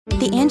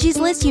The Angie's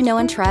List you know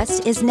and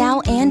trust is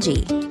now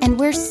Angie, and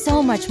we're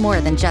so much more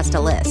than just a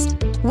list.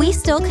 We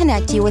still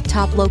connect you with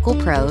top local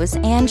pros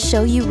and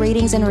show you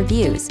ratings and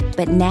reviews,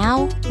 but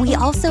now we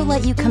also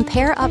let you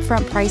compare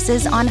upfront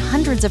prices on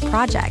hundreds of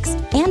projects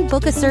and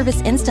book a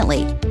service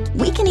instantly.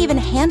 We can even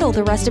handle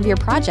the rest of your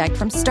project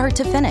from start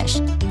to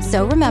finish.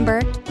 So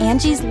remember,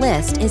 Angie's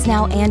List is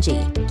now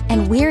Angie,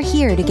 and we're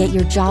here to get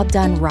your job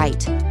done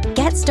right.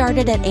 Get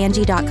started at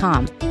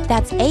Angie.com.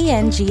 That's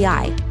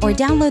ANGI, or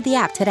download the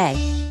app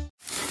today.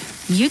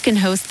 You can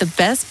host the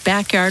best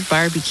backyard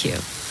barbecue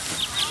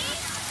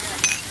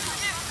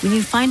when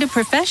you find a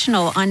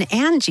professional on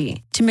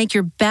Angie to make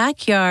your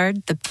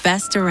backyard the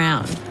best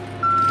around.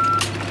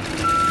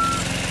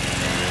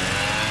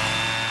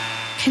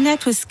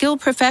 Connect with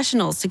skilled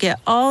professionals to get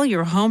all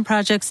your home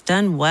projects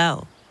done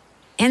well.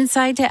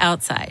 Inside to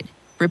outside,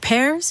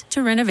 repairs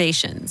to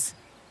renovations.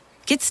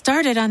 Get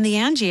started on the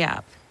Angie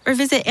app or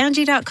visit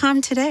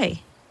Angie.com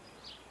today.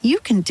 You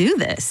can do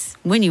this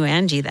when you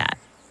Angie that.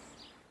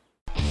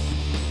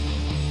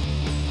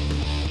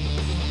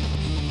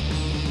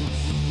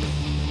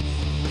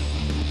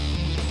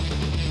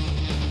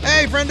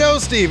 Hey, friendo,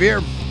 Steve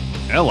here.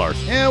 And Lars.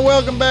 And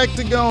welcome back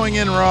to Going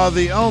In Raw,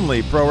 the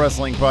only pro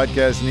wrestling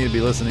podcast you need to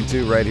be listening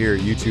to right here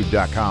at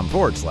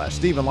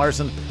youtube.com/Steven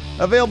Larson.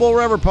 Available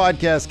wherever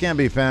podcasts can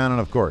be found, and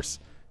of course,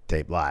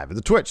 tape live at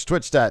the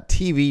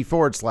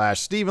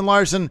twitch.tv/Steven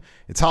Larson.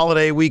 It's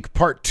holiday week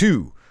part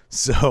 2.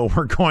 So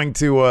we're going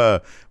to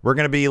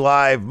be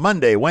live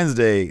Monday,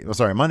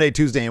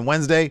 Tuesday, and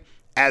Wednesday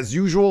as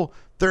usual.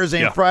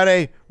 Thursday and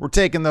Friday, we're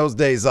taking those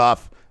days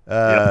off.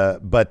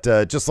 But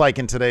just like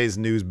in today's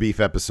news beef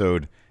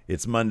episode,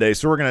 it's Monday,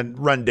 so we're going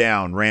to run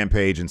down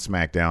Rampage and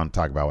SmackDown,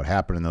 talk about what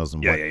happened in those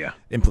and what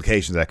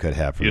implications that could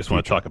have for you just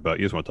want to talk about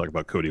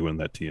Cody winning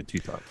that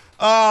TNT title.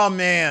 Oh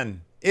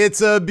man,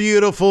 it's a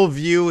beautiful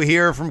view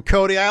here from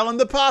Cody Island.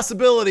 The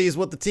possibilities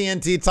with the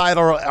TNT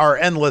title are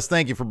endless.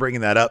 Thank you for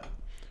bringing that up.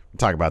 We'll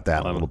talk about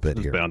that a little bit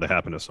here. It's bound to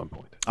happen at some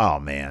point. Oh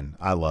man,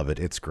 I love it.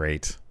 It's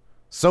great.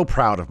 So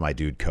proud of my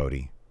dude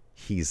Cody.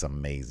 He's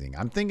amazing.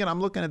 I'm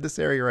looking at this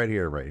area right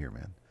here,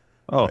 man.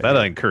 Oh, right that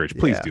here. I encourage.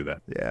 Please do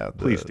that. Yeah,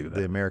 please do that.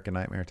 The American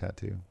Nightmare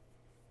tattoo.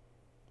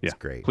 It's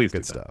great. Please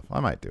good do stuff. I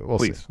might do it. We'll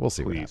see. We'll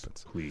see what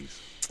happens. Please.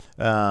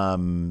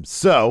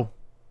 So,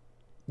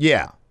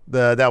 yeah,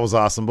 that was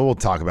awesome. But we'll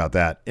talk about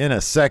that in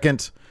a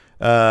second.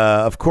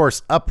 Of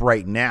course, up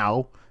right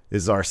now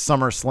is our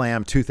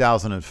SummerSlam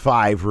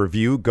 2005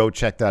 review. Go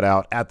check that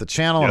out at the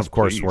channel, and of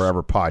course,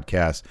 wherever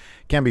podcasts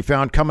can be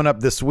found. Coming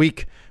up this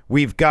week,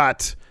 we've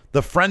got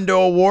the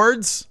Friendo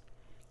Awards.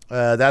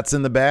 That's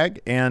in the bag,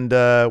 and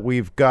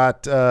we've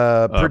got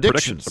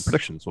predictions. The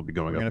predictions will be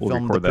going up. We'll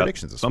record that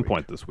at some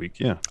point this week.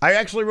 Yeah, I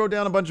actually wrote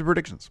down a bunch of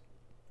predictions.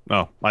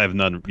 Oh, I have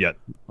none yet.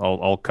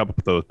 I'll come up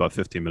with those about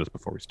 15 minutes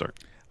before we start.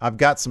 I've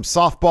got some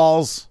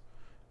softballs.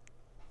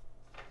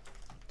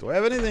 Do I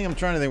have anything? I'm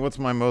trying to think. What's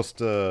my most?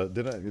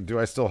 Do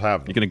I still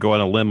have them? You going to go on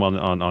a limb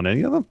on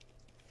any of them?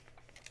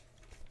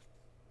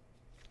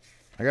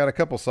 I got a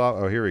couple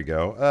Oh, here we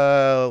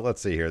go.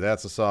 Let's see here.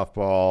 That's a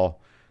softball.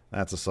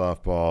 That's a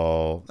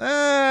softball.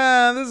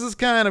 This is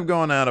kind of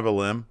going out of a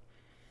limb.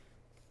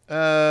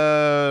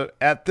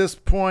 At this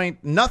point,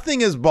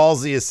 nothing as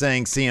ballsy as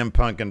saying CM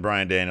Punk and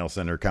Bryan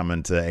Danielson are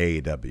coming to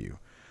AEW.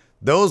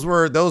 Those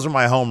are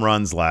my home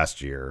runs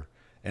last year,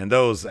 and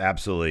those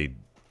absolutely,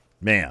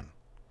 man,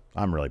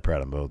 I'm really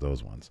proud of both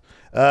those ones.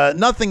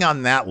 Nothing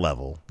on that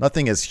level.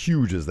 Nothing as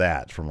huge as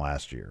that from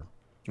last year.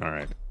 All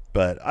right.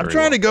 But I'm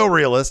trying to go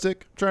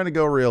realistic.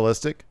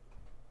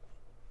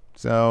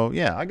 So,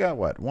 yeah, I got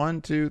what?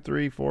 1, 2,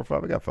 3, 4,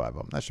 5. I got 5 of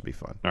them. That should be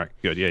fun. All right,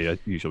 good. Yeah.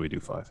 Usually we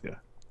do 5, yeah.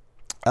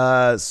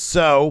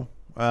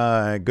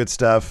 Good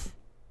stuff.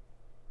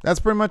 That's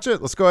pretty much it.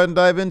 Let's go ahead and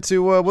dive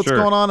into what's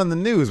going on in the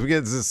news.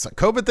 Is this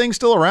COVID thing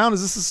still around?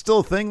 Is this still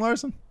a thing,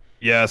 Larson?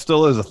 Yeah, it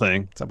still is a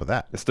thing. What's up with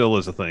that? It still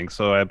is a thing.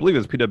 So I believe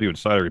as PW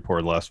Insider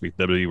reported last week,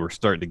 WWE were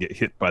starting to get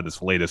hit by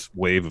this latest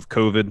wave of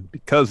COVID.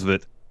 Because of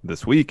it,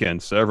 this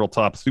weekend, several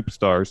top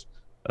superstars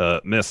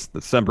missed the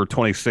December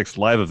 26th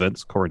live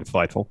events, according to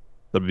Fightful.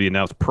 WWE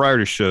announced prior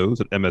to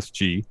shows at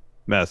MSG,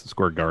 Madison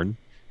Square Garden,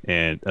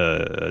 and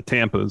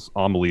Tampa's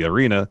Amalie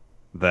Arena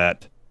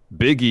that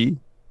Big E,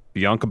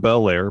 Bianca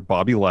Belair,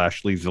 Bobby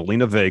Lashley,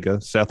 Zelina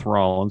Vega, Seth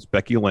Rollins,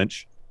 Becky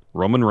Lynch,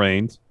 Roman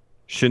Reigns,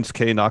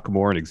 Shinsuke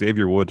Nakamura, and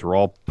Xavier Woods were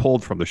all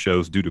pulled from the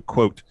shows due to,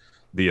 quote,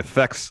 the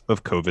effects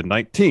of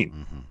COVID-19.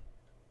 Mm-hmm.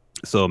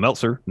 So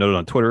Meltzer noted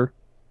on Twitter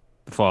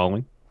the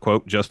following,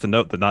 quote, just to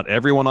note that not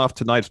everyone off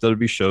tonight's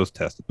WWE shows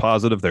tested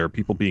positive. There are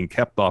people being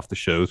kept off the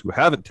shows who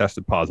haven't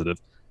tested positive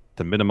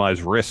to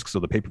minimize risk, so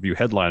the pay-per-view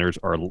headliners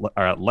are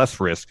at less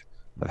risk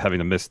of having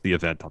to miss the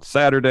event on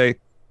Saturday.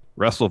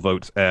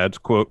 WrestleVotes adds,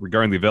 quote,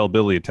 regarding the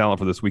availability of talent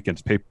for this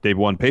weekend's Day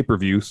 1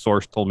 pay-per-view,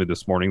 source told me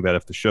this morning that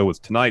if the show was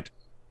tonight,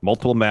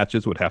 multiple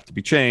matches would have to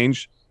be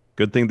changed.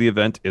 Good thing the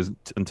event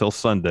isn't until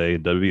Sunday.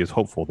 WWE is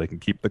hopeful they can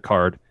keep the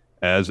card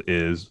as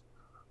is.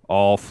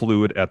 All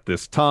fluid at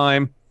this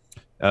time.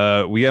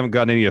 We haven't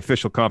gotten any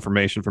official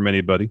confirmation from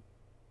anybody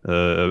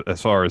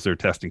as far as their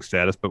testing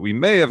status, but we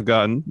may have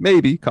gotten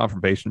maybe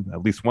confirmation.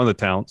 At least one of the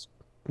talents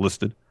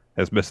listed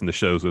as missing the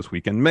shows this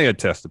weekend may have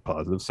tested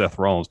positive. Seth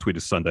Rollins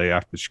tweeted Sunday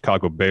after the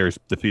Chicago Bears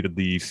defeated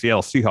the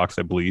Seattle Seahawks,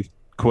 I believe,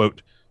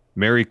 quote,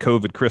 "Merry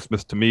COVID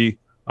Christmas to me.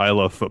 I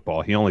love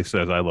football." He only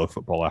says I love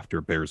football after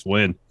a Bears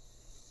win.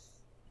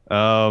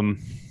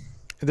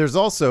 There's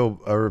also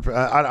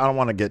I don't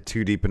want to get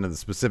too deep into the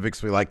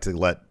specifics. We like to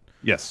let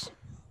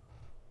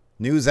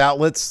news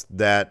outlets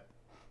that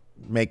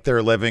make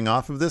their living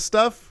off of this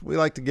stuff, we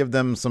like to give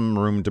them some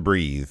room to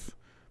breathe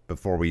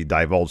before we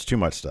divulge too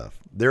much stuff.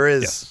 There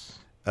is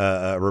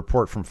a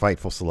report from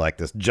Fightful Select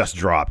that's just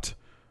dropped,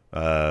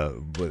 I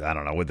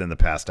don't know, within the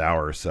past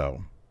hour or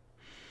so,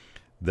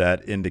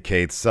 that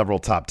indicates several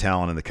top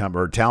talent in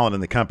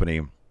the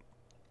company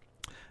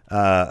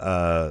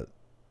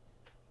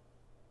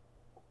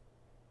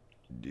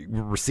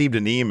received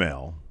an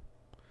email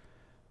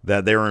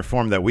that they were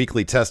informed that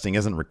weekly testing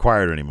isn't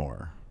required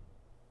anymore.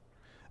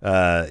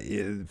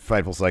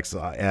 Fightful Select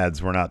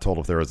adds, "We're not told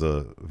if there was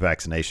a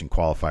vaccination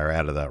qualifier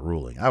added to that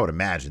ruling." I would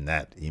imagine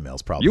that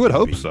email's probably you would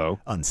hope so.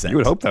 Unsent. You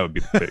would hope that would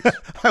be the case.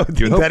 I would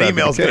think that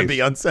email's going to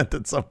be unsent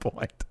at some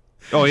point.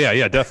 Oh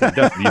yeah,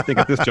 definitely. You think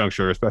at this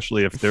juncture,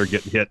 especially if they're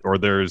getting hit or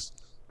there's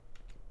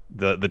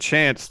the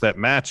chance that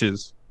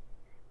matches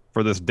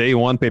for this day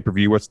one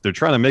pay-per-view, which they're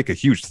trying to make a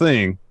huge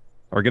thing,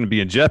 are going to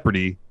be in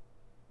jeopardy.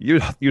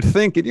 You'd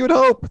think and you would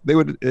hope they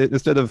would,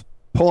 instead of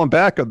pulling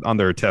back on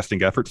their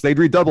testing efforts, they'd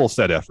redouble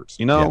said efforts,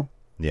 you know?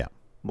 Yeah.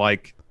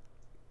 Like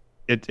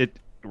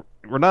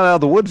we're not out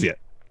of the woods yet.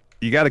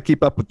 You got to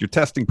keep up with your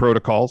testing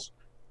protocols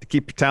to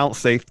keep your talent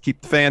safe, to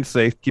keep the fans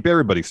safe, keep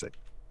everybody safe.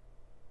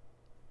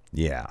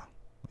 Yeah.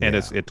 And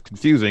it's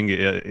confusing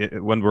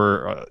when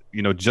we're,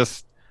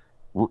 just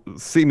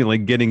seemingly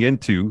getting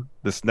into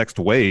this next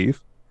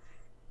wave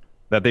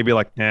that they'd be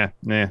like, nah,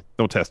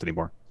 don't test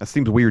anymore. That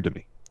seems weird to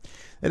me.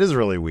 It is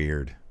really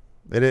weird.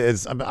 It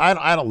is. I mean,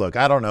 I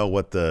don't know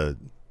what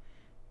I'm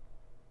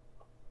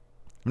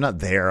not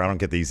there. I don't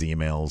get these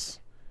emails.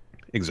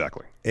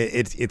 Exactly.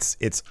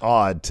 It's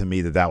odd to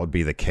me that would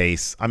be the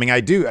case. I mean,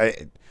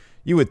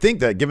 you would think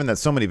that given that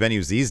so many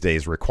venues these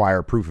days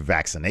require proof of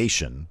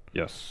vaccination.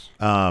 Yes.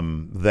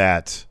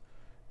 That,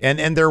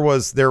 and there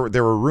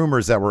were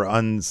rumors that were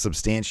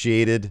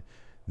unsubstantiated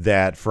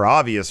that for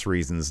obvious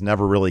reasons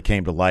never really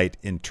came to light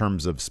in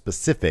terms of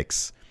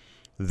specifics,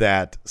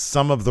 that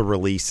some of the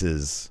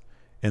releases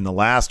in the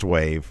last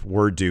wave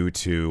were due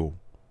to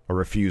a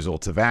refusal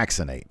to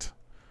vaccinate.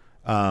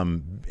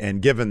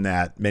 And given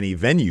that many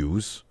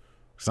venues,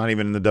 it's not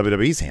even in the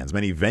WWE's hands,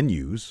 many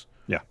venues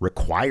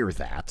require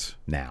that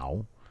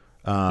now.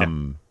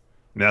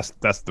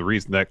 That's the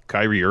reason that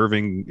Kyrie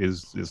Irving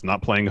is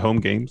not playing home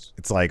games.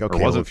 It's like, okay,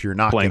 well, if you're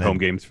not playing home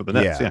games for the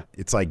Nets,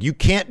 it's like you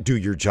can't do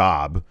your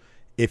job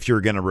if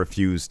you're going to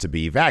refuse to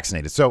be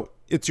vaccinated. So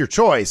it's your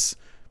choice,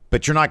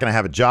 but you're not going to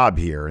have a job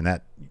here, and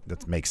that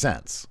makes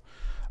sense.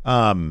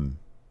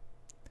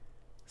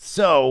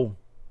 So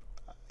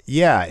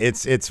yeah,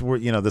 it's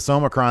this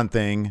Omicron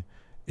thing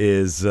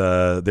is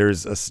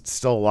there's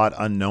still a lot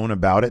unknown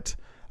about it.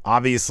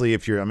 Obviously,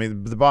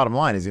 the bottom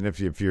line is,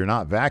 if you're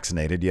not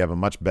vaccinated, you have a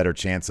much better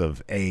chance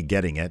of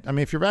getting it. I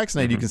mean, if you're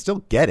vaccinated, you can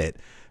still get it,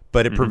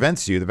 but it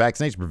prevents you. The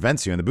vaccination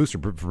prevents you, and the booster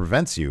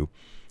prevents you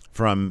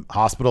from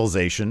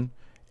hospitalization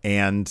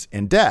and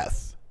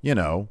death. I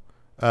don't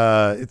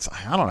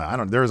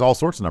know. There's all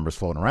sorts of numbers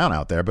floating around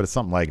out there, but it's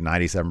something like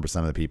 97%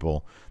 of the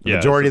people, the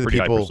majority of the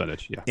people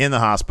in the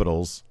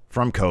hospitals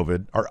from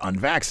COVID are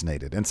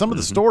unvaccinated. And some of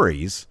the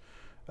stories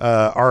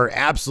are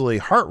absolutely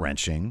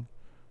heart-wrenching.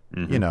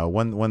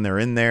 When they're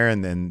in there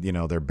and then,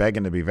 they're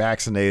begging to be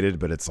vaccinated,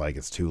 but it's like,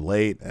 it's too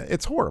late.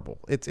 It's horrible.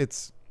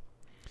 It's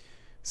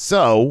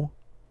so,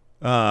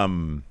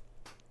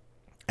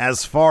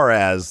 as far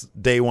as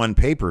day one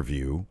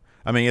pay-per-view,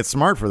 I mean, it's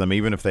smart for them,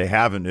 even if they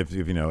haven't,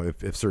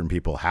 if certain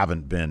people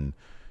haven't been,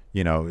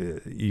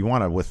 you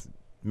want to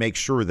make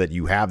sure that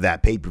you have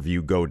that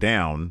pay-per-view go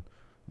down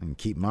and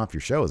keep them off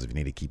your shows if you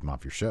need to keep them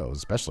off your shows,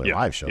 especially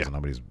live shows. And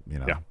nobody's,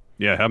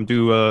 Yeah, have them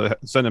do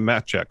send them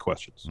Matt chat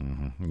questions.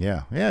 Mm-hmm.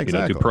 Yeah,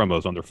 exactly. Do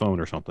promos on their phone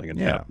or something, and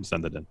have them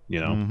send it in.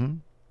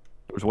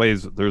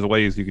 There's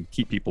ways you can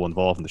keep people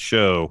involved in the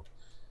show,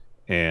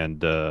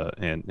 and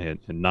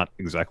not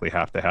exactly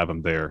have to have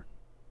them there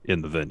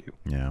in the venue.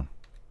 Yeah.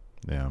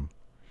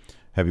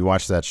 Have you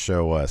watched that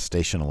show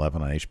Station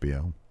 11 on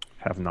HBO?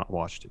 Have not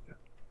watched it yet.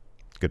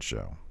 Good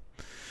show.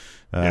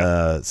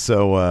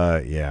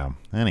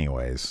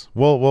 Anyways,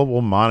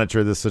 we'll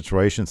monitor this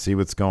situation, see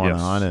what's going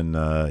on, and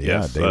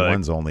day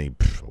one's only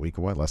a week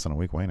away, less than a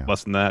week away now.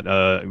 Less than that.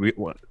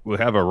 We'll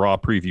have a Raw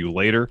preview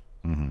later.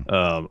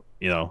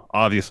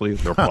 Obviously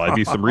there'll probably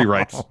be some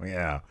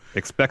rewrites.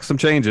 Expect some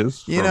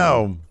changes.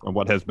 From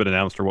what has been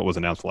announced or what was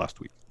announced last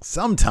week.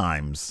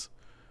 Sometimes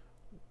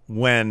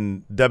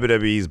when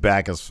WWE's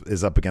back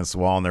is up against the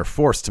wall and they're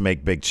forced to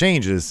make big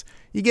changes,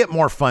 you get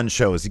more fun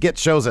shows. You get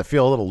shows that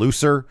feel a little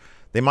looser.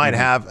 They might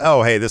have,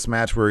 this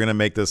match, we're going to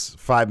make this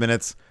 5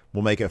 minutes.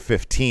 We'll make it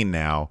 15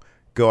 now.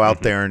 Go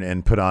out there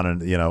and put on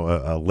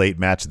a late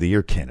match of the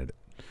year candidate.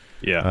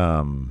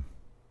 Yeah.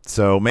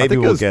 So maybe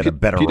we'll get a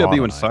better Raw PW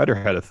tonight. Insider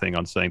had a thing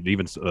on saying that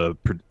even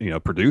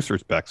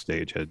producers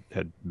backstage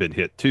had been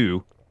hit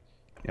too,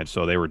 and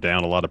so they were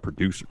down a lot of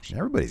producers.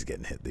 Everybody's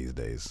getting hit these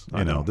days.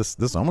 I know.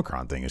 This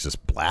Omicron thing is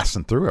just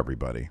blasting through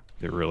everybody.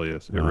 It really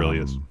is. It really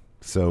is.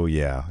 So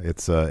yeah,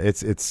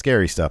 it's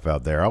scary stuff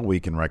out there. All we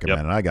can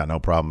recommend, and I got no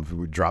problem if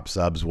we drop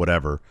subs,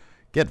 whatever.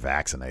 Get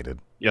vaccinated.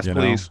 Yes,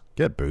 please.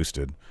 Get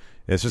boosted.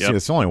 It's just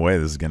it's the only way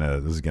this is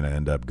gonna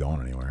end up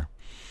going anywhere.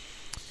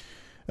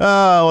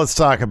 Let's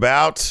talk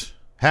about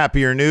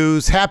happier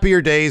news.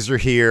 Happier days are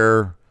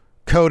here.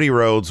 Cody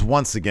Rhodes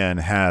once again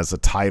has a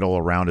title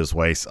around his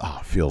waist. Oh,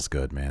 it feels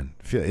good, man.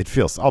 It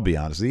feels. I'll be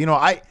honest with you.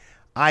 I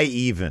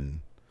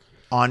even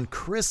on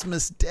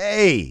Christmas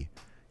Day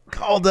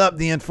called up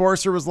the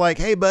Enforcer, was like,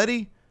 hey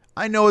buddy,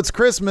 I know it's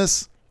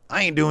Christmas,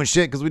 I ain't doing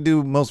shit because we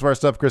do most of our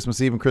stuff Christmas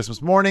Eve and Christmas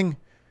morning.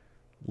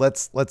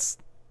 Let's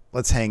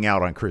hang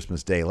out on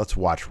Christmas Day, let's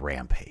watch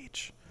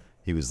Rampage.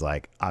 He was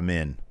like, I'm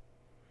in.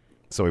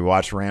 So we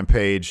watched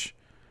Rampage.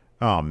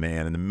 Oh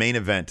man, in the main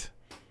event,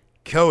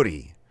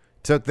 Cody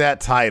took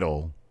that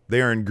title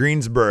there in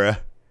Greensboro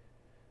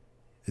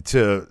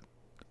to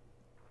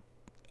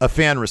a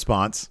fan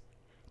response,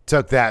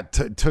 took that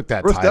title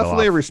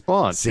definitely off a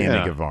response.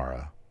 Sammy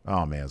Guevara.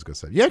 Oh man, it's good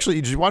stuff.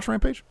 Did you watch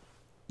Rampage?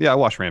 Yeah, I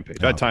watched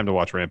Rampage. I had time to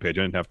watch Rampage.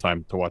 I didn't have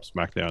time to watch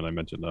SmackDown. I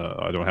mentioned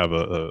I don't have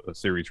a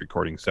series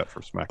recording set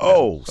for SmackDown.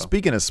 Oh, so.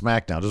 Speaking of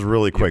SmackDown, just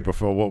really quick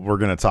before what we're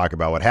going to talk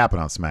about what happened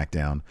on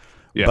SmackDown.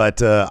 Yeah.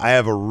 But I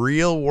have a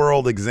real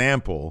world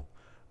example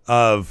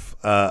of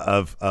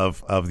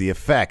the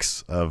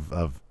effects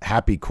of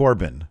Happy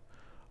Corbin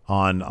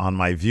on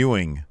my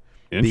viewing,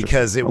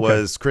 because it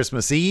was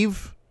Christmas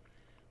Eve.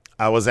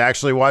 I was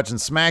actually watching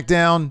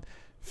SmackDown.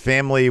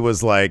 Family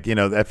was like,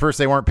 at first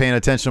they weren't paying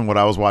attention to what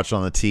I was watching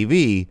on the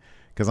TV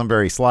because I'm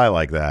very sly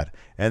like that.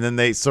 And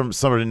then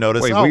somebody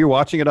noticed. Wait, were you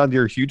watching it on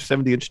your huge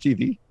 70-inch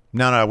TV?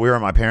 No, we were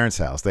at my parents'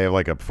 house. They have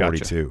like a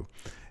 42. Gotcha.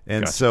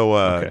 And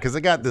so, because I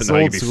got this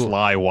old school.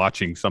 Sly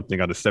watching something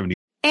on a 70.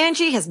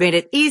 Angie has made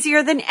it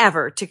easier than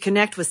ever to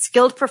connect with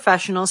skilled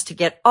professionals to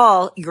get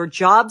all your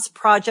jobs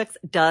projects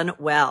done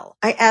well.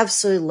 I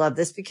absolutely love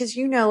this because,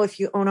 if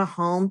you own a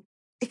home,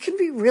 it can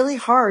be really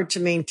hard to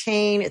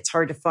maintain. It's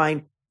hard to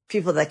find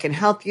people that can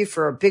help you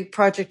for a big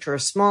project or a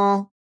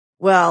small.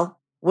 Well,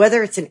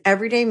 whether it's in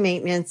everyday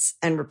maintenance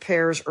and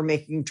repairs or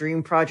making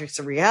dream projects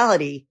a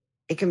reality,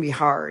 it can be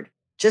hard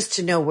just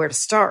to know where to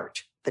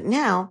start. But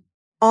now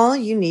all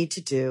you need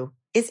to do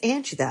is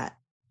Angie that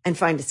and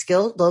find a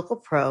skilled local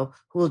pro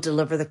who will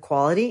deliver the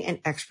quality and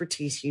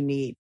expertise you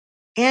need.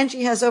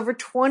 Angie has over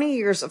 20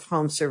 years of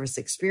home service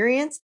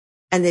experience,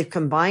 and they've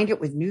combined it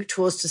with new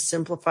tools to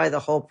simplify the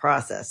whole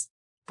process.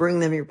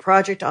 Bring them your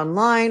project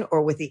online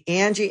or with the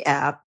Angie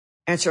app.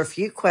 Answer a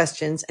few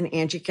questions and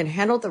Angie can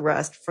handle the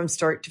rest from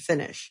start to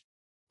finish.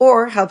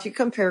 Or help you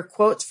compare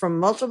quotes from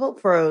multiple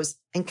pros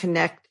and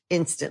connect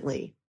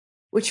instantly.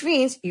 Which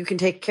means you can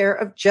take care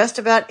of just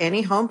about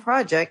any home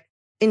project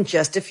in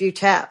just a few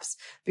taps.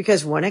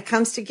 Because when it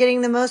comes to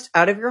getting the most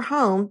out of your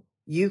home,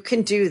 you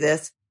can do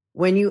this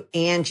when you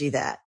Angie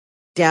that.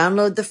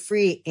 Download the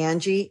free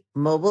Angie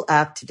mobile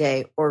app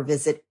today or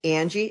visit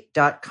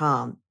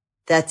Angie.com.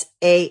 That's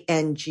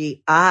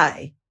ANGI.com.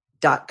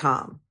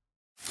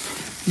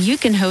 You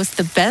can host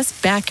the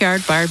best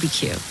backyard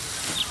barbecue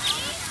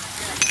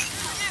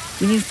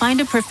when you find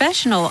a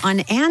professional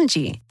on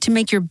Angie to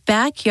make your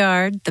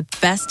backyard the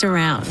best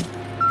around.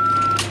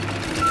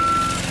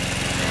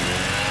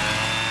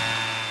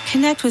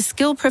 Connect with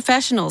skilled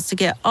professionals to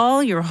get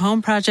all your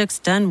home projects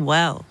done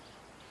well.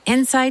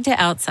 Inside to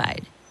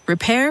outside,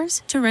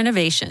 repairs to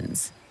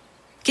renovations.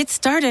 Get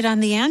started on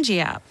the Angie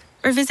app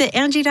or visit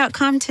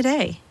Angie.com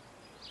today.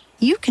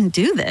 You can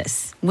do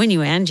this when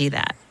you Angie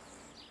that.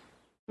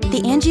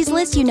 The Angie's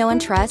List you know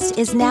and trust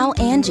is now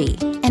Angie,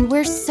 and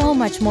we're so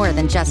much more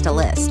than just a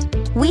list.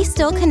 We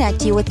still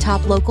connect you with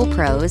top local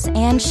pros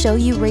and show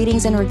you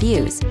ratings and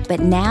reviews, but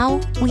now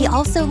we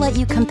also let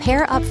you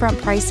compare upfront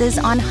prices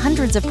on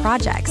hundreds of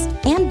projects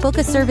and book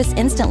a service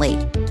instantly.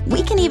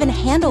 We can even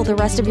handle the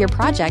rest of your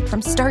project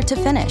from start to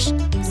finish.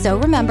 So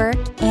remember,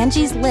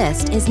 Angie's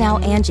List is now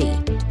Angie,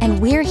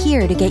 and we're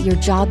here to get your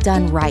job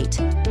done right.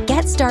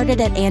 Get started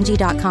at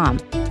Angie.com.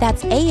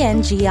 That's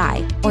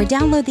ANGI, or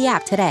download the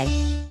app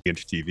today.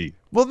 Inch TV.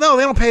 Well, no,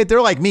 they don't pay it.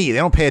 They're like me. They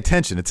don't pay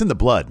attention. It's in the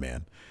blood,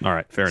 man. All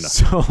right, fair enough.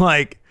 So,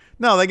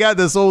 no, they got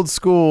this old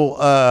school,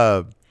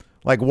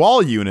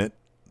 wall unit,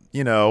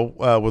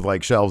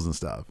 with shelves and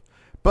stuff.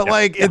 But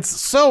it's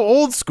so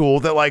old school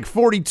that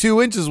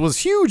 42 inches was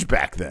huge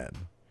back then.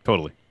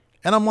 Totally.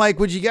 And I'm like,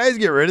 would you guys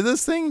get rid of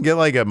this thing and get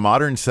a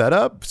modern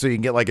setup so you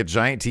can get a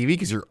giant TV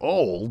because you're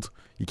old,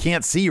 you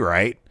can't see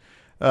right.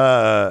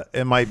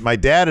 And my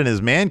dad in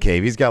his man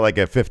cave, he's got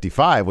a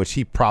 55, which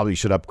he probably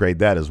should upgrade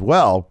that as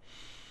well.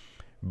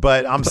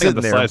 But I'm sitting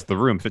the there. The size of the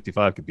room,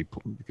 55 could be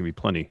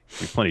plenty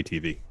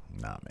TV.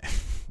 Nah, man,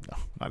 no,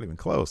 not even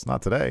close.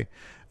 Not today.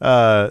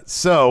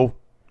 So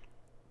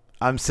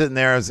I'm sitting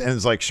there, and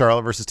it's like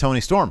Charlotte versus Tony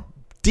Storm,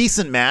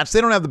 decent match.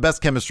 They don't have the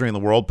best chemistry in the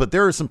world, but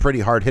there are some pretty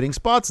hard-hitting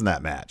spots in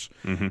that match.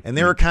 And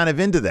they were kind of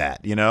into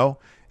that, you know?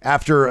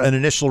 After an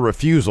initial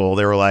refusal,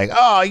 they were like,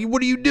 "Oh,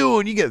 what are you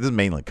doing? You get this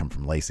mainly come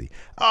from Lacey.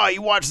 Oh,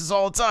 you watch this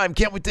all the time.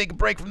 Can't we take a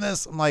break from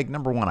this?" I'm like,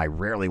 number one, I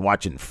rarely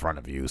watch it in front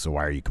of you, so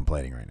why are you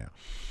complaining right now?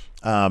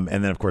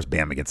 And then, of course,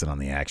 Bama gets in on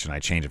the action. I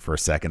change it for a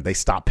second. They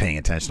stop paying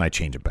attention. I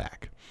change it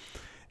back.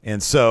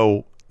 And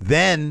so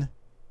then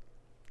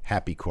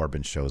Happy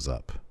Corbin shows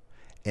up.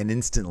 And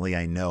instantly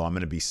I know I'm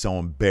going to be so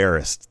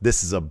embarrassed.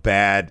 This is a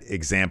bad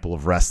example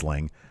of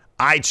wrestling.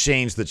 I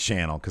changed the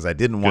channel because I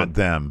didn't want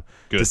them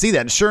to see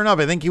that. And sure enough,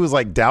 I think he was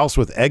like doused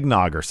with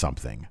eggnog or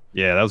something.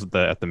 Yeah, that was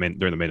during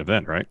the main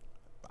event, right?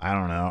 I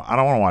don't know. I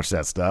don't want to watch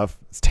that stuff.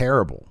 It's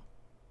terrible.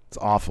 It's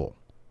awful.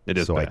 It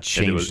is so bad. I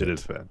changed it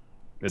is bad.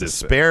 To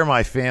spare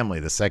my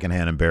family the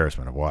secondhand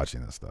embarrassment of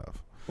watching this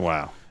stuff.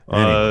 Wow.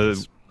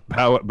 Anyways.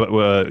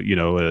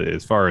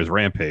 As far as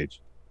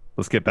Rampage,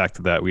 let's get back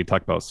to that. We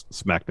talked about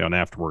SmackDown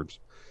afterwards.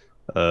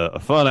 A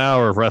fun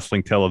hour of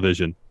wrestling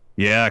television.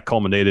 Yeah,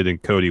 culminated in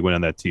Cody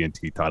winning that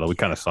TNT title. We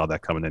kind of saw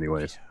that coming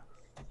anyways.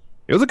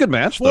 It was a good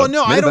match, though. Well,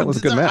 no, I don't. Was a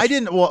good match. I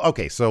didn't. Well,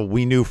 okay, so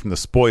we knew from the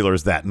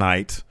spoilers that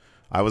night.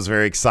 I was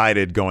very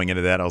excited going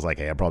into that. I was like,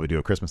 hey, I'll probably do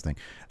a Christmas thing.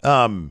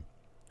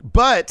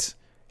 But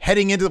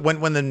heading into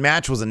when the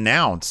match was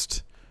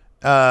announced,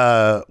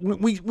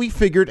 we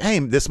figured, hey,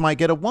 this might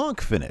get a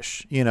wonk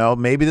finish. You know,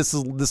 maybe this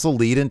will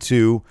lead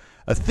into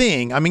a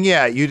thing. I mean,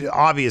 yeah,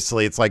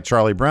 obviously it's like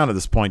Charlie Brown at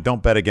this point.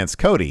 Don't bet against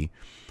Cody.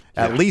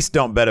 At least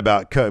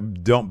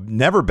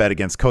never bet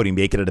against Cody,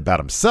 making it about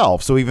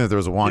himself. So even if there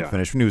was a wonk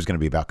finish, we knew it was going to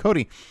be about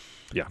Cody.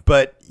 Yeah.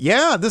 But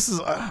yeah, this is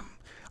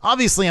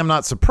obviously I'm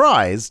not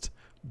surprised,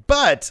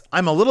 but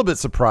I'm a little bit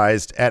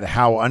surprised at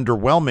how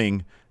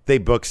underwhelming they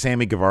booked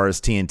Sammy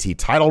Guevara's TNT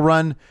title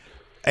run.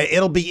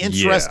 It'll be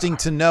interesting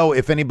to know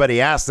if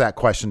anybody asks that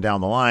question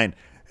down the line.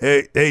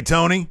 Hey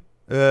Tony,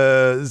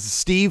 this is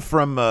Steve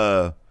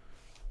from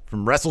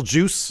Wrestle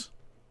Juice,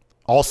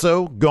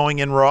 also going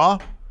in Raw.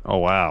 Oh,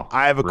 wow.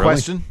 I have a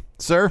question,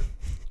 sir.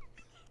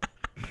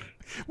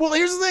 Well,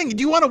 here's the thing.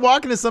 Do you want to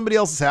walk into somebody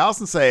else's house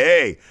and say,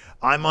 hey,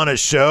 I'm on a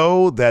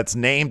show that's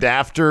named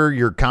after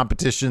your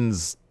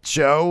competition's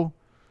show?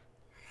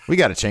 We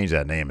got to change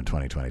that name in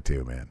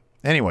 2022, man.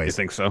 Anyways. You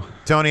think so?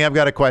 Tony, I've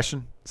got a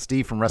question.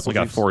 Steve from Wrestle We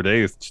got 4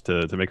 days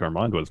to make our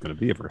mind what it's going to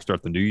be if we're going to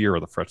start the new year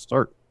with a fresh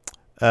start.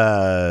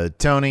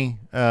 Tony,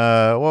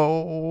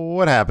 well,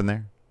 what happened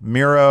there?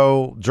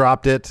 Miro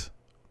dropped it,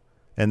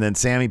 and then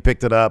Sammy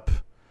picked it up.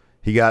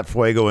 He got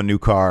Fuego a new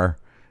car,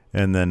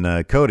 and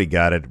then Cody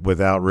got it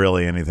without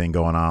really anything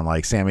going on.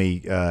 Like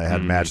Sammy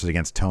had matches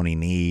against Tony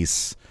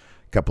Nese,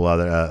 a couple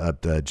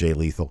other Jay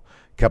Lethal,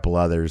 a couple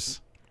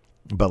others,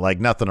 but like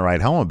nothing to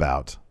write home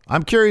about.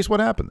 I'm curious what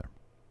happened there.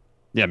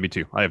 Yeah, me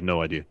too. I have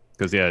no idea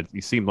because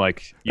you seem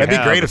like that'd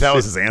be great if that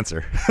was his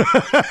answer.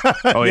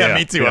 Oh yeah,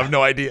 me too. Yeah. I have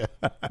no idea.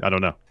 I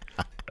don't know.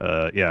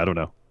 I don't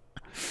know.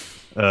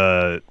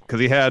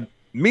 Because he had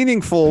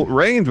meaningful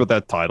reigns with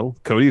that title.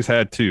 Cody's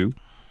had 2.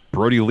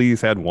 Brody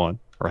Lee's had one.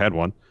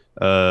 Darby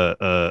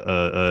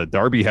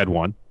had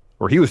one,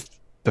 or he was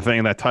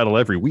defending that title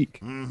every week.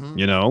 Mm-hmm.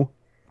 You know,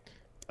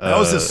 that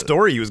was his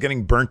story. He was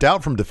getting burnt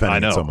out from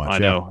defending it so much. I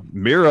know.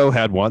 Miro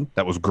had one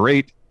that was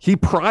great. He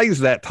prized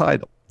that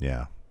title.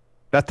 Yeah,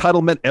 that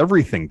title meant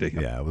everything to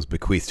him. Yeah, it was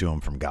bequeathed to him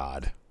from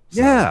God.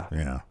 So,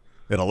 yeah.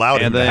 It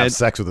allowed him to have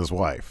sex with his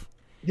wife.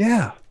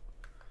 Yeah,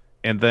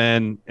 and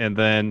then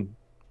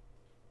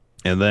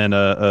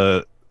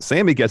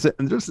Sammy gets it,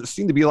 and there doesn't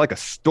seem to be like a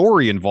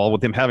story involved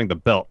with him having the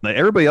belt. Now,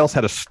 everybody else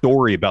had a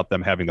story about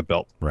them having the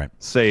belt, right?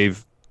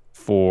 Save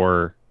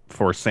for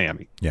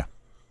Sammy. Yeah.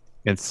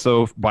 And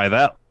so by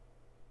that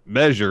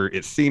measure,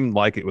 it seemed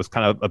like it was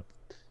kind of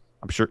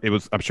I'm sure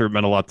it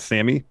meant a lot to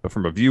Sammy, but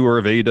from a viewer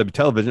of AEW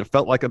television, it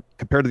felt like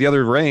compared to the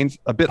other reigns,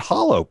 a bit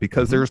hollow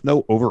because there's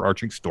no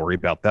overarching story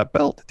about that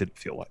belt. It didn't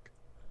feel like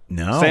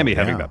Sammy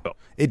having that belt.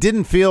 It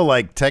didn't feel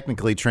like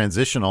technically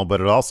transitional,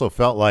 but it also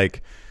felt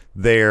like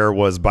there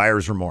was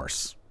buyer's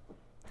remorse.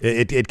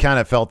 It kind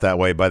of felt that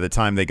way by the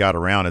time they got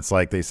around. It's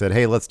like they said,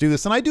 hey, let's do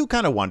this. And I do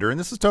kind of wonder, and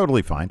this is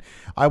totally fine.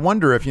 I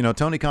wonder if,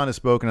 Tony Khan has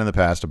spoken in the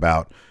past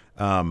about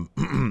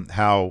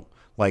how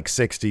like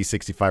 60,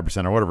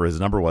 65% or whatever his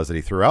number was that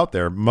he threw out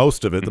there.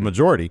 Most of it, the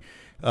majority,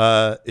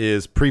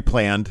 is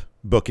pre-planned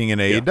booking in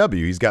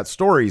AEW. He's got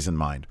stories in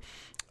mind.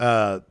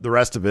 The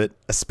rest of it,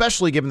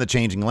 especially given the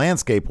changing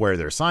landscape where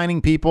they're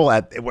signing people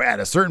at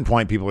a certain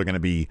point, people are going to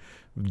be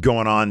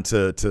going on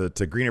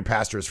to greener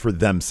pastures for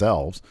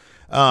themselves.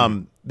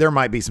 There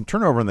might be some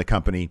turnover in the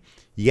company.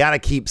 You got to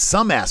keep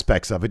some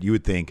aspects of it, you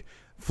would think,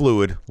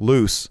 fluid,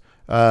 loose.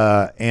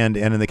 And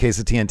in the case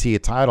of TNT, a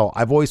title,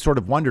 I've always sort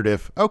of wondered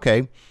if,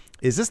 okay,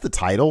 is this the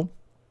title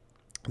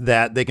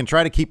that they can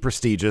try to keep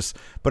prestigious,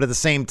 but at the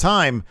same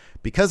time,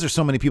 because there's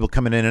so many people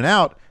coming in and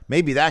out,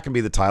 maybe that can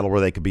be the title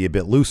where they could be a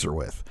bit looser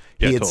with.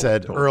 He had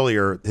said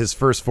earlier, his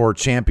first 4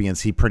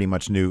 champions, he pretty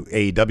much knew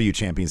AEW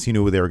champions. He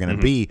knew who they were going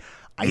to be.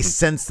 I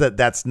sense that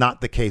that's not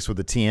the case with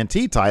the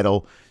TNT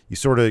title. You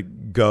sort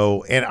of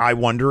go, and I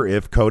wonder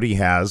if Cody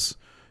has,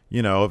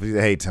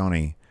 hey,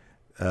 Tony,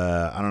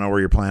 I don't know where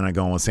you're planning on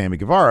going with Sammy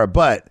Guevara,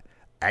 but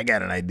I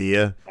got an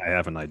idea. I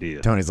have an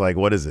idea. Tony's like,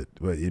 what is it?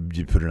 Well, you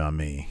put it on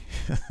me.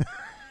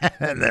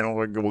 And then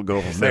we'll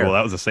go from there. Well,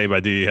 that was the same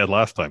idea you had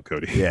last time,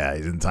 Cody. Yeah,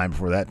 he's in time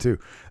before that too.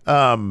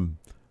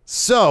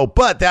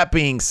 But that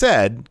being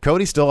said,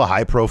 Cody's still a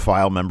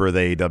high-profile member of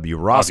the AEW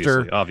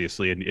roster.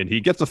 Obviously, and he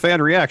gets a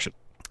fan reaction.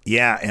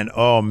 Yeah, and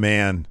oh,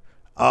 man.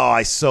 Oh,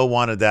 I so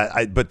wanted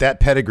that. But that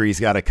pedigree's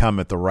got to come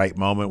at the right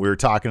moment. We were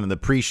talking in the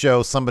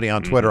pre-show. Somebody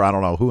on Twitter, I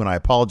don't know who, and I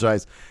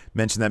apologize,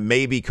 mentioned that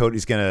maybe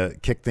Cody's going to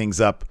kick things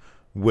up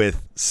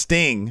with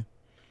Sting.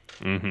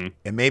 Mm-hmm.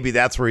 And maybe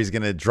that's where he's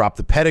going to drop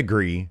the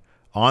pedigree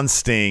on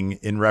Sting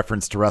in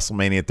reference to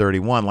WrestleMania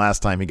 31.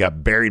 Last time he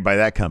got buried by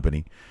that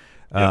company,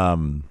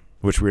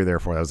 which we were there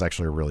for. That was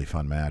actually a really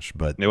fun match.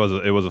 But it was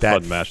a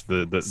fun match.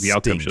 The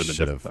outcome should have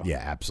been different. Yeah,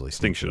 absolutely.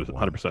 Sting should have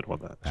 100% won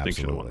that. Sting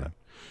should have won Absolutely. that.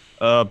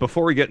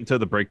 Before we get into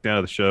the breakdown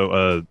of the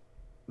show,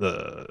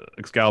 the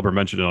Excalibur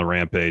mentioned it on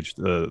Rampage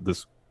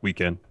this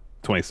weekend,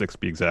 26th to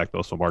be exact,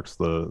 also marks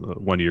the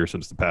 1 year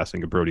since the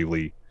passing of Brody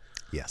Lee.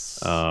 Yes.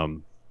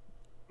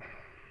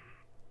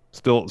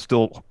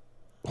 Still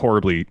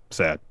horribly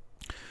sad,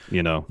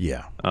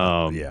 Yeah.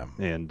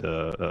 And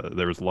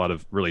there was a lot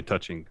of really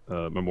touching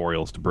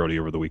memorials to Brody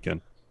over the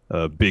weekend.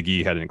 Big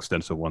E had an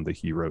extensive one that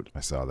he wrote. I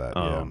saw that.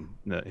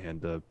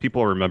 And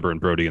people are remembering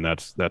Brody, and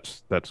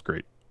that's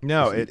great.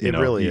 No, it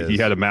really is. He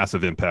had a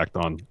massive impact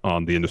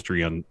on the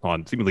industry,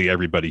 on seemingly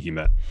everybody he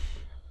met,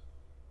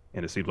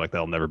 and it seems like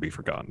that'll never be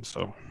forgotten.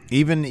 So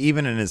even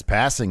in his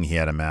passing, he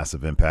had a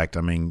massive impact.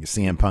 I mean,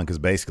 CM Punk has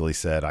basically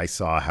said, "I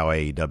saw how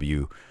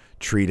AEW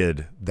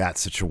treated that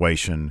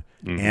situation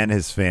and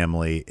his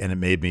family, and it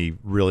made me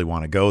really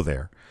want to go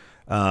there."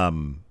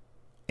 And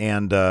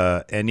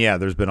yeah,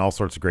 there's been all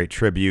sorts of great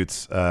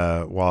tributes.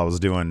 While I was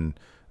doing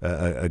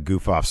a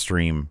goof off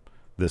stream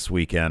this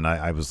weekend,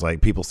 I was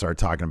like, people started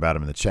talking about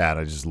him in the chat.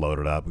 I just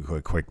loaded up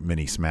a quick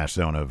mini smash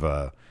zone of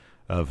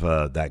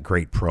that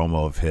great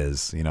promo of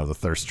his, the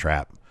Thirst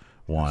Trap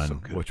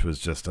one, which was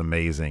just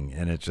amazing.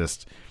 And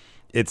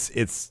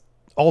it's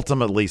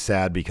ultimately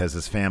sad because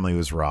his family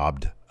was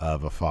robbed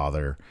of a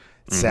father.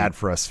 It's sad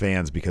for us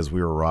fans because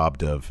we were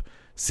robbed of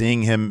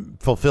seeing him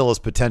fulfill his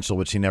potential,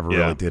 which he never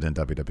really did in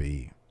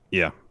WWE.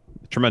 Yeah,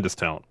 tremendous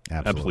talent.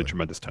 Absolutely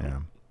Tremendous talent.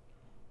 Yeah.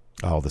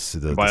 Oh,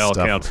 the by all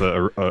stuff, accounts,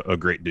 a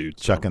great dude.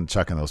 Chucking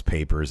those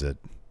papers at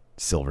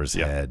Silver's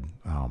head.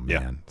 Oh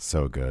man,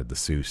 so good. The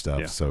Sue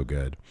stuff, so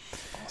good.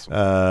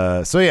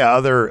 Awesome.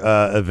 Other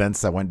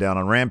events that went down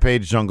on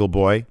Rampage. Jungle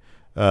Boy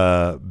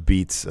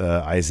beats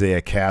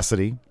Isaiah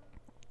Cassidy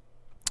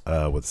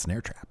with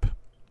Snare Trap.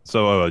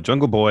 So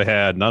Jungle Boy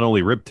had not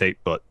only rib tape,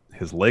 but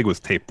his leg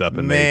was taped up,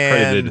 and they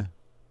credited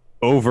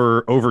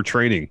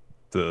overtraining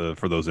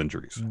for those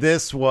injuries.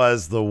 This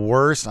was the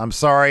worst. I'm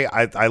sorry.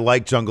 I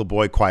like Jungle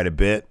Boy quite a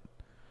bit.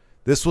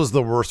 This was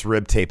the worst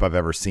rib tape I've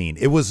ever seen.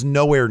 It was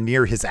nowhere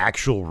near his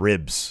actual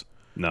ribs.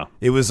 No.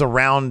 It was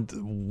around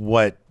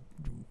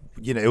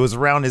it was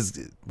around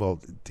his,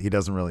 he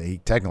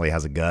technically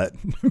has a gut,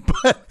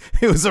 but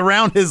it was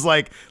around his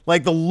like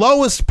the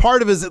lowest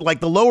part of his, like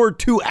the lower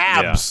two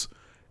abs. Yeah.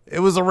 It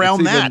was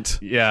around that.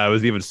 It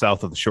was even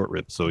south of the short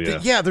ribs. So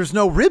there's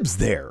no ribs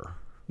there.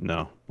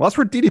 No. Well, that's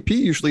where DDP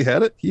usually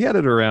had it. He had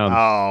it around.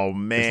 Oh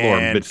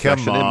man,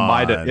 come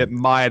on. It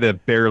might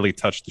have barely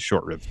touched the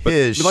short ribs. But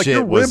his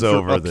shit was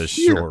over the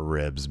short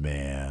ribs,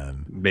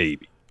 man.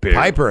 Maybe. Barely.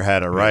 Piper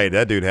had it right.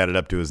 That dude had it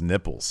up to his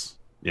nipples.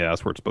 Yeah,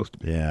 that's where it's supposed to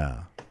be.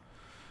 Yeah.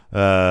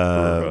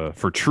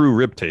 For true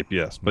rib tape,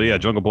 yes. But yeah,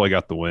 Jungle Boy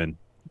got the win.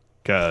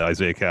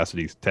 Isaiah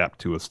Cassidy's tapped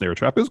to a snare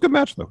trap. It was a good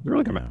match, though. A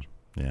really good match.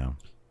 Yeah.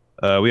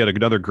 We had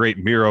another great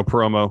Miro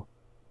promo.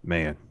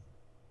 Man,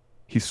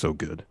 he's so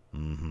good.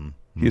 Mm-hmm.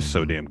 He's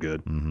so damn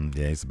good. Mm-hmm.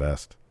 Yeah, he's the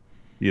best.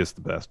 He is the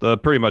best.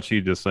 Pretty much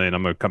he's just saying,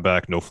 I'm going to come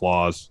back, no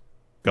flaws.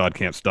 God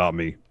can't stop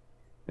me.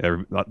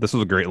 This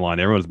is a great line.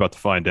 Everyone's about to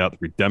find out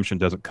that redemption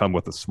doesn't come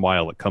with a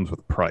smile. It comes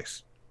with a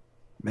price.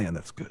 Man,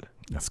 that's good.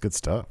 That's good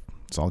stuff.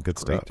 It's all good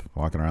stuff.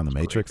 Walking around the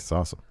Matrix. It's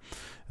awesome.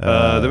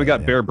 Then we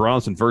got Bear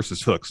Bronson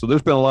versus Hook. So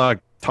there's been a lot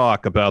of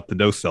talk about the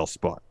no-sell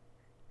spot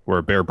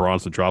where Bear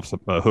Bronson drops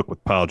a Hook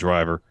with pile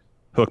driver.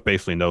 Hook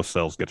basically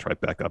no-sells, gets right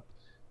back up.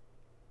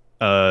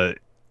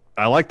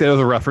 I like that as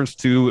a reference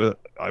to,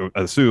 I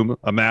assume,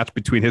 a match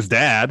between his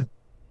dad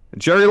and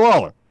Jerry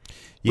Lawler.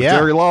 Yeah.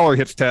 Jerry Lawler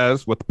hits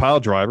Taz with the pile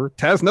driver.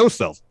 Taz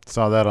no-sells.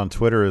 Saw that on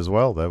Twitter as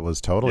well. That was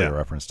totally a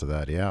reference to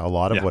that. Yeah, a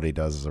lot of what he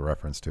does is a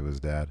reference to his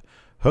dad.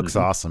 Hook's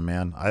awesome,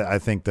 man. I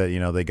think that,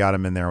 they got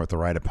him in there with the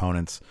right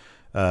opponents.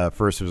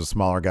 First it was a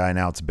smaller guy.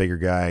 Now it's a bigger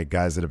guy,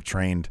 guys that have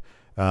trained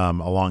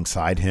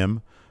alongside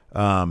him.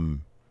 This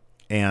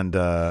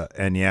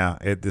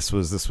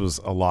was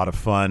a lot of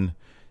fun.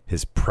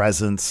 His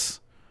presence,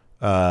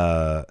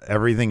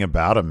 everything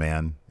about him,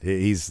 man.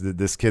 He's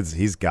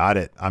got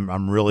it.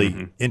 I'm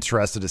really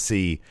interested to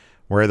see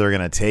where they're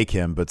going to take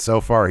him. But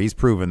so far he's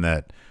proven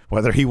that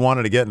whether he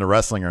wanted to get into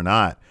wrestling or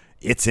not,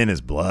 it's in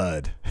his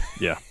blood.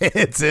 Yeah.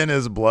 It's in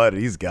his blood.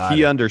 He's got it.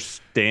 He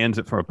understands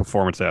it from a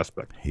performance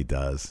aspect. He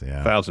does,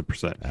 yeah. 1,000%.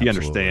 Absolutely. He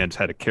understands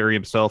how to carry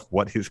himself,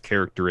 what his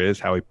character is,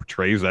 how he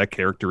portrays that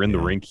character in the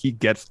ring. He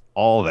gets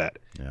all that.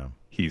 Yeah.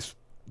 He's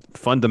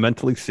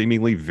fundamentally,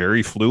 seemingly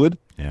very fluid.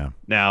 Yeah.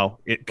 Now,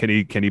 can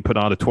he put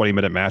on a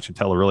 20-minute match and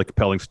tell a really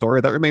compelling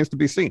story? That remains to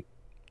be seen.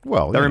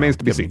 Well, that remains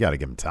to be seen. You got to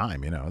give him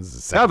time. This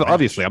is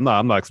obviously, I'm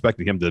not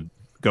expecting him to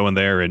go in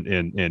there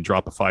and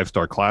drop a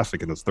 5-star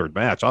classic in his third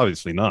match.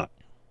 Obviously not.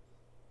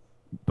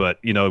 But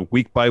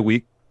week by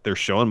week, they're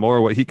showing more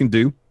of what he can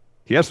do.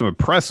 He has some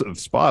impressive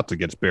spots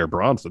against Bear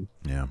Bronson.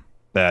 Yeah.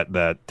 That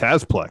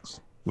Tazplex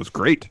was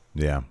great.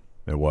 Yeah,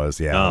 it was.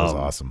 Yeah, it was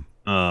awesome.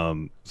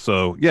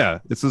 So yeah,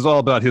 this is all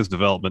about his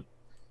development,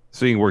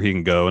 seeing where he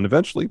can go, and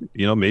eventually,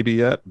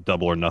 maybe at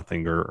Double or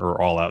Nothing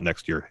or All Out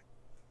next year,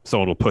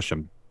 someone will push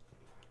him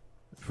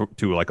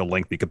to like a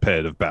lengthy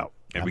competitive bout,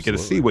 and we get to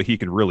see what he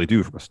can really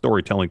do from a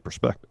storytelling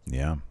perspective.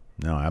 Yeah,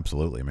 no,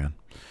 absolutely, man.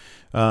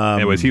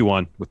 Anyways, he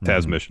won with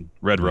Taz Mission.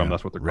 Red Rum,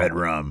 that's what they're called. Red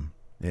Rum.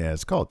 Yeah,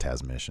 it's called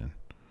Taz Mission.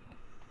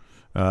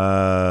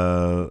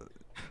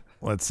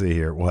 Let's see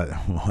here. What?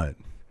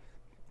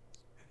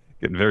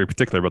 Getting very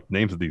particular about the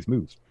names of these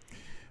moves.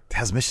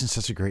 Taz Mission's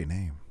such a great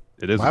name.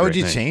 It is. Why would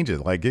you change it?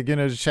 Like,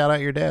 shout out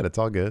your dad. It's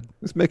all good.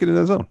 Just make it in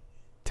his own.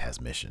 Taz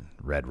Mission.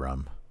 Red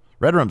Rum.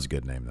 Red Rum's a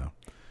good name, though.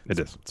 It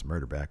is. It's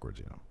murder backwards,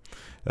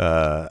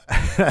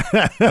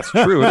 That's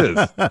true. It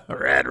is.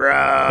 Red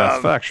Rum.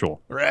 That's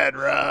factual. Red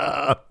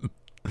Rum.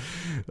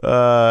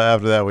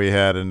 After that, we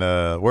had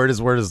where does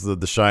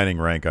the Shining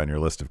rank on your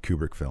list of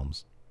Kubrick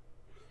films?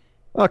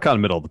 Kind of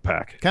middle of the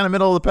pack. Kind of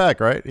middle of the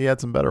pack, right? He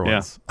had some better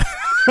ones.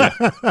 Yeah.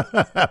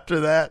 After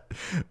that,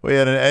 we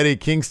had an Eddie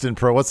Kingston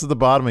pro. What's at the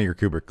bottom of your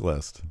Kubrick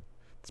list?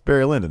 It's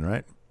Barry Lyndon,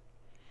 right?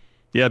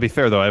 Yeah, to be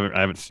fair though, I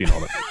haven't seen all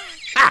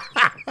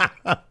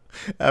that.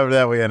 After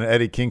that, we had an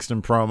Eddie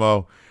Kingston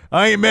promo.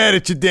 I ain't mad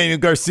at you, Daniel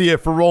Garcia,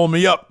 for rolling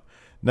me up.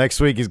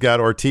 Next week, he's got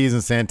Ortiz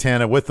and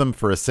Santana with him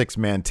for a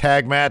 6-man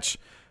tag match.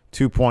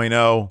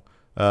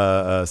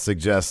 2.0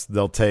 suggests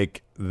they'll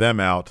take them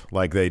out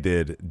like they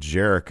did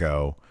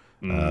Jericho.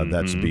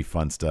 That should be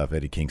fun stuff.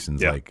 Eddie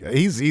Kingston's like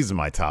he's in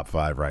my top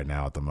 5 right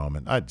now at the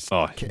moment. He's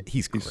great.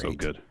 He's so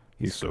good.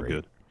 He's so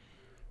good.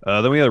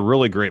 Then we had a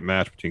really great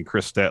match between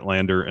Chris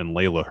Statlander and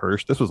Layla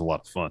Hirsch. This was a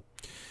lot of fun.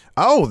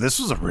 Oh, this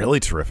was a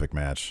really terrific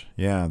match.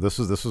 Yeah, this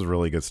was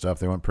really good stuff.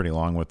 They went pretty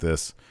long with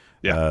this.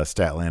 Yeah.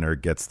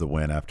 Statlander gets the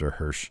win after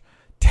Hirsch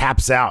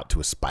taps out to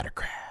a spider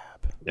crab.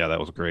 Yeah, that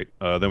was great.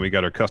 Then we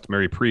got our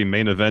customary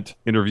pre-main event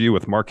interview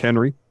with Mark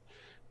Henry.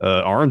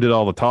 Arn did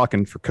all the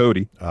talking for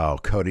Cody. Oh,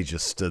 Cody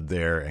just stood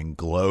there and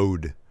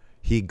glowed.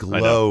 He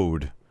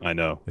glowed. I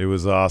know. It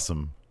was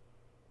awesome.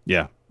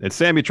 Yeah. And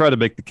Sammy tried to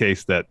make the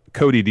case that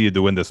Cody needed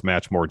to win this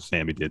match more than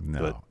Sammy did. No.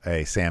 But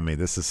Hey, Sammy,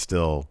 this is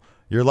still...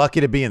 You're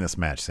lucky to be in this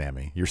match,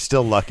 Sammy. You're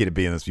still lucky to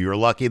be in this. You were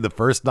lucky the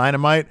first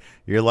Dynamite.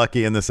 You're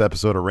lucky in this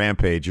episode of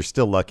Rampage. You're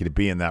still lucky to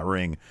be in that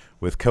ring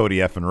with Cody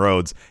effing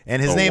Rhodes.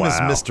 And his name is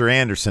Mr.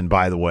 Anderson,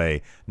 by the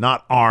way,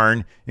 not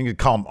Arn. You can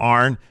call him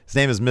Arn. His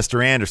name is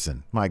Mr.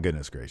 Anderson. My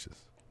goodness gracious.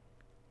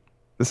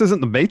 This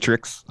isn't the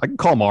Matrix. I can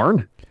call him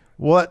Arn.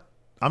 What?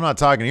 I'm not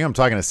talking to you. I'm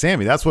talking to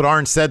Sammy. That's what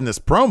Arn said in this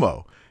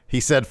promo. He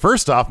said,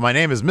 first off, my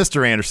name is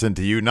Mr. Anderson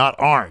to you, not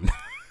Arn.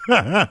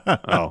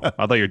 Oh,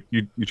 I thought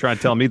you're trying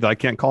to tell me that I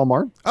can't call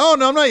Martin? Oh,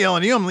 no, I'm not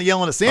yelling at you. I'm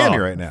yelling at Sammy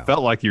right now.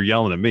 Felt like you're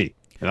yelling at me,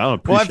 and I don't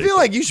appreciate Well, I feel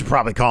like you should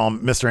probably call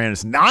him Mr.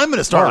 Anderson. Now I'm going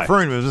to start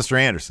referring to him as Mr.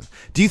 Anderson.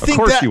 Do you think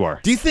of course you are.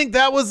 Do you think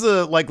that was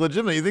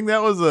legitimate? You think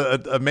that was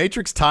a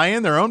Matrix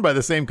tie-in? They're owned by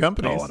the same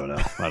companies. Oh,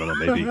 I don't know.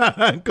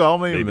 Maybe. Call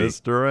me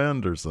Mr.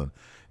 Anderson.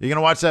 You going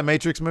to watch that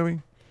Matrix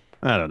movie?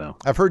 I don't know.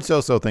 I've heard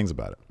so things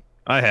about it.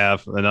 I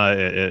have, and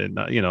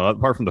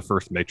apart from the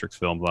first Matrix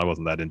film, I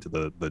wasn't that into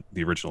the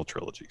original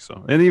trilogy.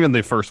 So, and even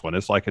the first one,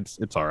 it's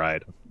all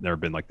right. I've never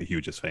been like the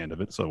hugest fan of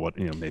it. So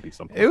maybe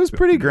something. It was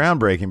pretty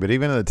groundbreaking, but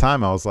even at the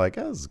time, I was like,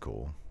 oh, this is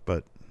cool.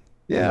 But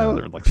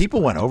yeah,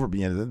 people went over.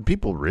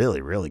 People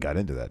really, really got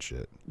into that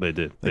shit. They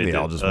did. They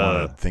all just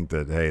want to think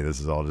that, hey, this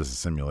is all just a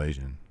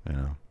simulation.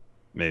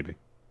 Maybe.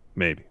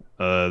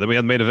 Then we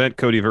had the main event,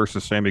 Cody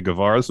versus Sammy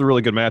Guevara. This is a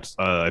really good match.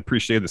 I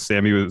appreciate that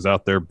Sammy was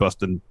out there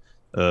busting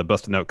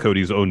out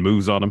Cody's own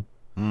moves on him.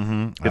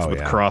 Mm-hmm. Hits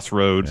with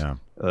crossroads,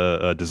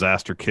 a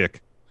disaster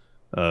kick.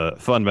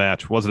 Fun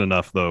match. Wasn't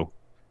enough, though.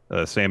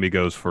 Sammy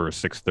goes for a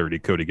 630.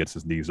 Cody gets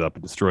his knees up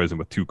and destroys him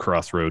with 2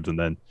 crossroads, and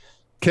then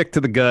kick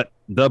to the gut,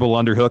 double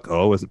underhook.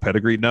 Oh, is it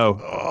pedigree? No.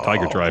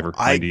 Tiger Driver,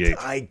 98.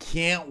 I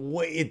can't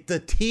wait. The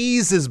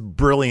tease is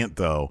brilliant,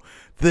 though.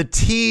 The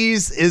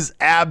tease is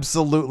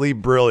absolutely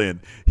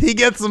brilliant. He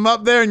gets him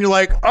up there, and you're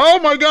like, oh,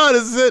 my God,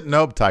 is it?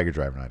 Nope, Tiger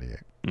Driver, 98.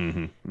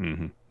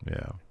 Mm-hmm.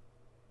 Yeah.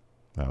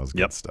 That was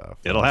good stuff.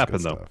 It'll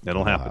happen, though.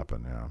 It'll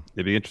happen. Yeah.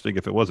 It'd be interesting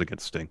if it was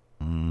against Sting.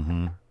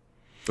 Mm-hmm.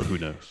 But who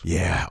knows?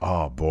 Yeah.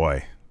 Oh,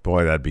 boy.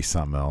 That'd be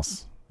something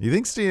else. You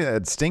think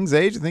at Sting's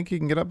age, you think he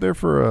can get up there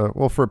for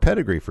a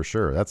pedigree for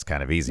sure? That's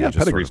kind of easy. Yeah, just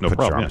pedigree's sort of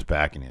no put problem. your arms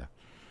back in you.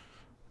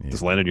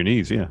 Just land on your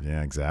knees, yeah.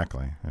 Yeah,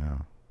 exactly. Yeah.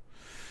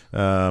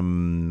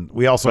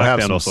 We also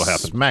have some also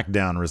happened.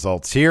 SmackDown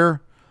results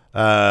here.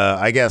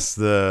 I guess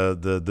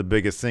the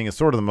biggest thing is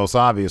sort of the most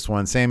obvious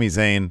one. Sami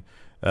Zayn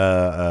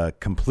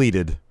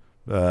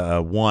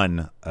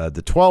won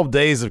the 12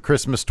 Days of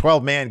Christmas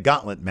 12-man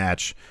gauntlet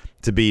match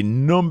to be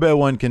number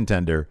one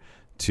contender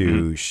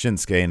to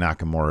Shinsuke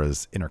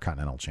Nakamura's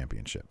Intercontinental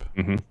Championship.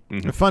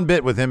 A fun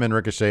bit with him and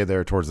Ricochet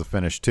there towards the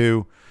finish,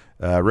 too.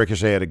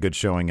 Ricochet had a good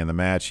showing in the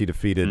match. He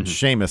defeated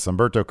Sheamus,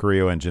 Humberto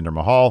Carrillo, and Jinder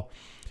Mahal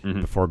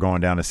before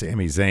going down to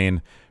Sami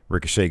Zayn.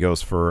 Ricochet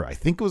goes for, I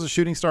think it was a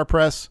shooting star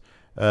press,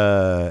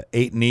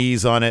 8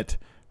 knees on it.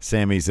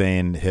 Sami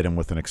Zayn hit him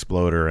with an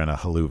exploder and a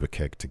haluva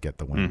kick to get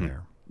the win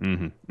there.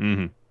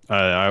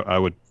 I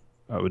would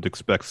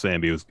expect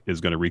Sami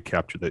is going to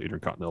recapture the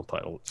Intercontinental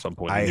title at some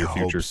point in the near future.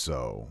 I hope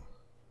so.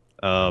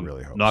 I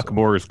really hope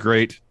Nakamura is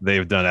great.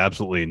 They've done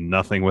absolutely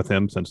nothing with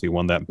him since he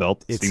won that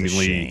belt. It's a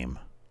shame.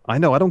 I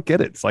know. I don't get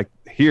it. It's like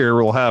here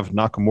we'll have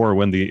Nakamura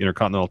win the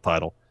Intercontinental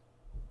title,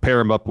 pair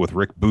him up with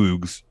Rick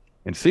Boogs,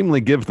 and seemingly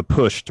give the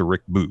push to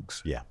Rick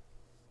Boogs. Yeah.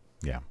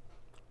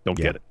 Don't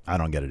get it. I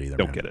don't get it either.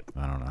 Don't get it.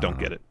 I don't know. Don't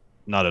get it.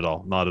 Not at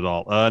all. Not at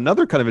all.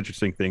 Another kind of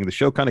interesting thing, the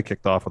show kind of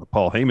kicked off with a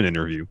Paul Heyman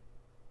interview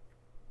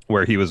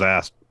where he was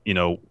asked,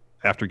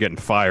 after getting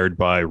fired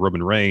by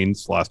Roman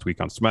Reigns last week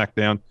on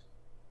SmackDown,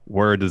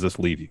 where does this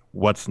leave you?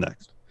 What's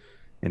next?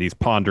 And he's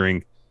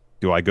pondering,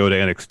 do I go to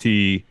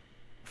NXT,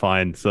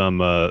 find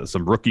some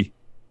rookie,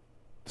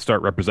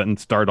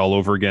 start all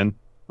over again,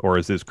 or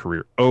is his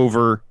career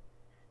over?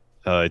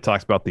 He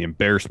talks about the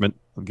embarrassment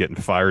of getting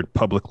fired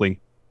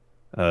publicly.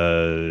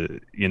 I'm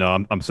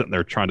sitting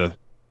there trying to.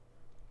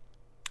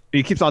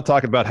 He keeps on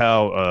talking about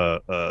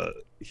how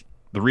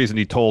the reason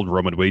he told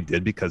Roman what he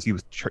did because he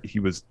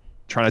was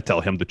trying to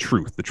tell him the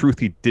truth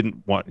he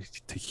didn't want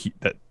to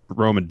that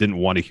Roman didn't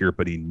want to hear,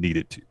 but he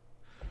needed to.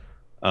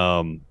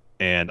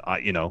 And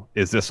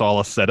is this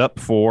all a setup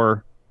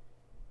for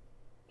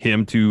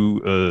him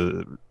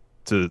to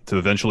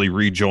eventually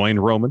rejoin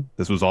Roman?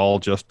 This was all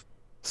just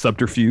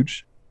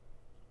subterfuge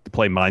to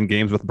play mind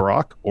games with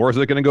Brock, or is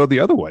it going to go the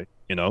other way?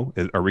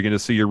 Are we going to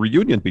see a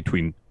reunion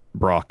between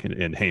Brock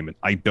and Heyman?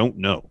 I don't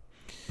know.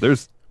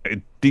 There's a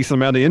decent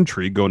amount of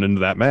intrigue going into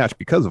that match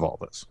because of all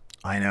this.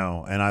 I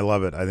know, and I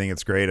love it. I think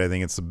it's great. I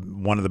think it's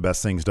one of the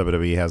best things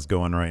WWE has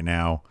going right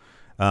now.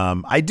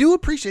 I do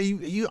appreciate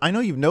you. I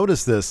know you've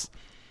noticed this.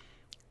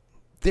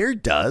 There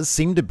does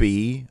seem to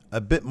be a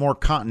bit more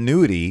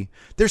continuity.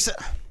 There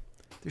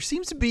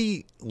seems to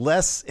be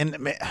less, and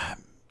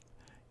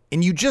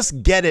you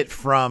just get it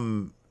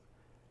from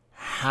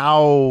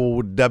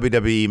how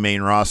WWE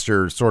main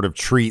roster sort of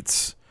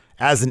treats,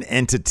 as an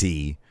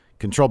entity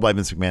controlled by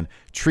Vince McMahon,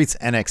 treats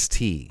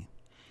NXT.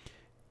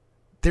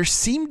 There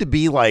seemed to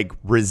be like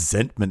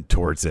resentment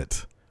towards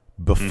it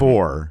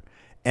before.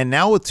 And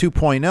now with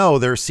 2.0,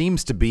 there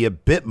seems to be a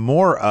bit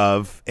more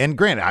of, and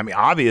granted, I mean,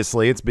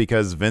 obviously it's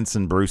because Vince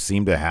and Bruce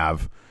seem to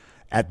have,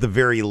 at the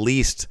very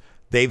least,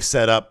 they've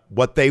set up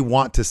what they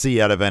want to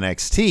see out of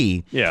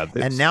NXT. Yeah.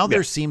 And now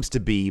there seems to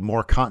be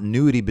more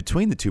continuity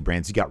between the two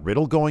brands. You got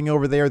Riddle going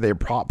over there. They're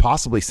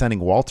possibly sending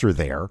Walter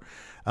there.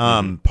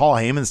 Paul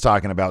Heyman's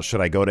talking about,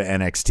 should I go to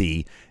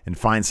NXT and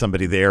find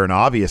somebody there? An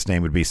obvious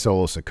name would be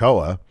Solo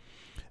Sikoa.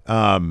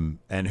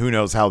 And who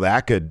knows how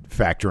that could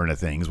factor into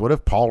things. What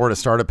if Paul were to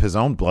start up his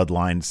own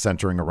bloodline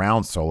centering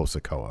around Solo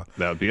Sikoa?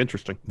 That would be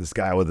interesting. This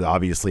guy with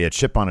obviously a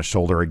chip on his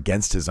shoulder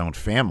against his own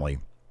family.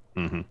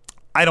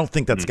 I don't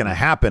think that's going to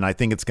happen. I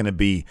think it's going to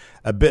be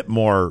a bit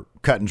more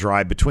cut and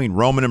dry between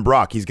Roman and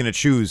Brock. He's going to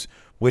choose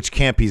which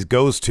camp he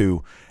goes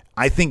to.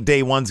 I think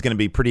day one's going to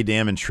be pretty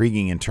damn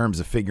intriguing in terms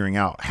of figuring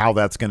out how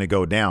that's going to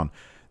go down.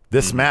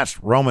 This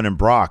match, Roman and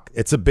Brock,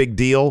 it's a big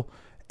deal.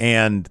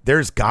 And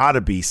there's got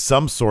to be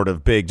some sort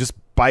of big, just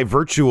by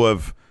virtue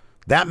of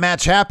that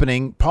match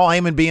happening, Paul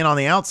Heyman being on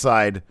the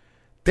outside,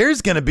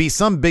 there's going to be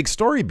some big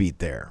story beat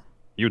there.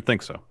 You would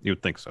think so.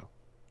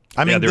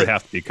 I mean, there would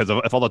have to be, because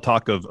if all the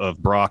talk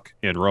of Brock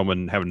and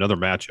Roman have another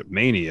match at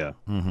Mania,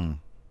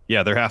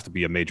 there has to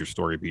be a major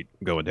story beat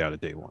going down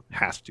at day one.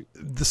 Has to.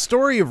 The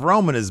story of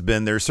Roman has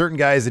been there's certain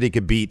guys that he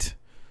could beat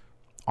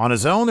on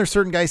his own. There's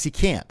certain guys he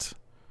can't.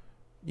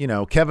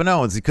 Kevin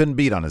Owens, he couldn't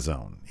beat on his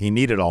own. He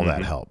needed all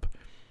that help.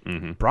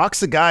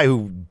 Brock's a guy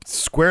who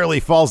squarely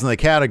falls in the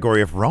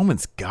category of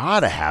Roman's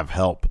got to have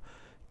help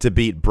to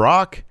beat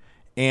Brock.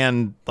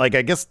 And, I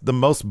guess the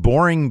most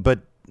boring but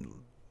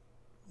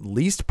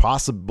least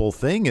possible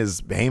thing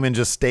is Heyman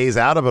just stays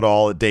out of it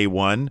all at day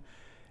one.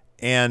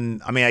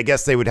 And, I mean, I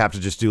guess they would have to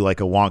just do a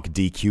wonk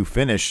DQ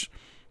finish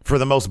for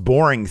the most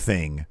boring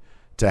thing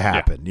to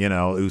happen.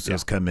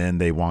 Usos come in,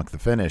 they wonk the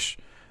finish.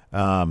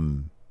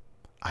 And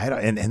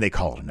they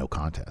call it a no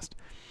contest.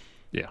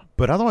 Yeah.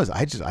 But otherwise,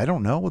 I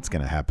don't know what's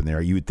going to happen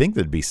there. You would think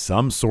there'd be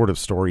some sort of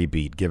story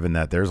beat, given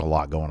that there's a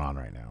lot going on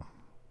right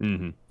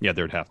now. Yeah,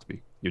 there'd have to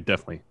be. There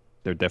definitely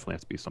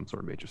has to be some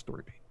sort of major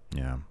story beat.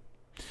 Yeah.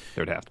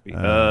 There'd have to be.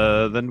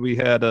 Then we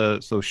had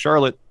so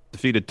Charlotte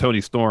defeated Toni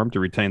Storm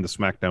to retain the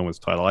SmackDown Women's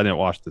title. I didn't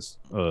watch this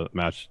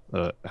match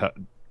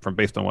from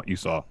based on what you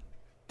saw.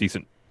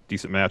 Decent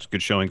decent match,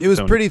 good showing. It was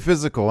Tony. pretty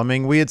physical. I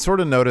mean, we had sort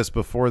of noticed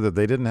before that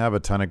they didn't have a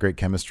ton of great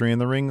chemistry in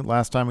the ring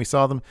last time we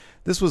saw them.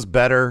 This was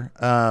better.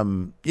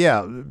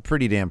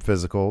 Pretty damn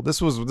physical.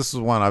 This was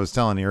one I was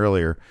telling you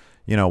earlier,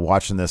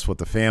 watching this with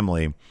the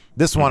family.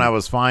 This one I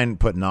was fine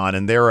putting on,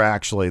 and they were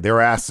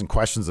asking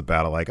questions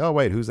about it, like, oh,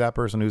 wait, who's that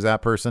person? Who's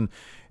that person?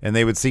 And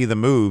they would see the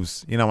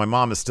moves. My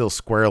mom is still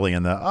squarely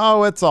in the,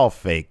 oh, it's all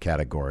fake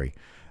category.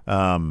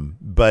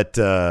 But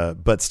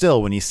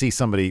still, when you see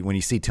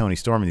Toni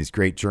Storm in these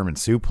great German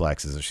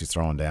suplexes that she's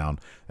throwing down,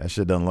 that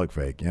shit doesn't look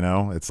fake.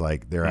 It's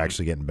like they're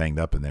actually getting banged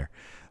up in there.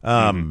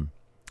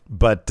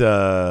 But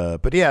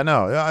yeah,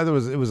 no,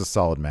 it was a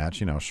solid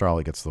match.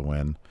 Charlotte gets the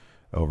win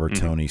over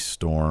Toni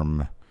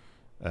Storm.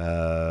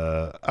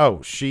 The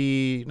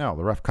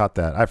ref caught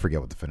that. I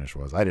forget what the finish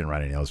was. I didn't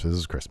write any notes, but this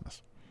is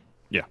Christmas.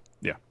 Yeah.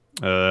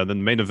 Then the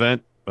main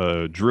event,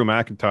 Drew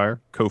McIntyre,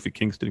 Kofi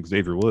Kingston,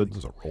 Xavier Woods,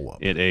 This was a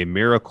roll-up. in a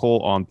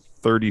Miracle on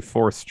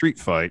 34th Street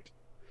fight,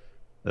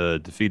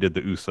 defeated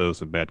the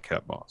Usos and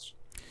Madcap Moss.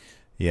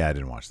 Yeah, I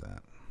didn't watch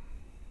that.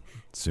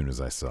 As soon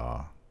as I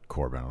saw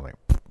Corbin, I was like,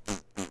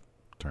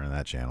 turning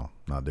that channel.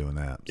 Not doing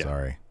that. Yeah.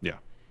 Sorry. Yeah.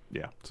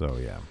 So,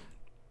 yeah.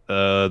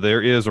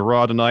 There is a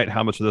Raw tonight.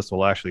 How much of this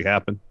will actually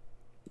happen?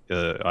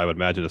 I would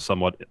imagine is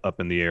somewhat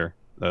up in the air.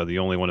 The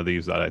only one of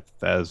these that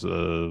as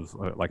of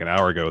like an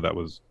hour ago that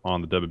was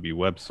on the WWE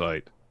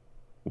website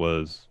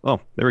was,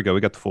 there we go.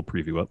 We got the full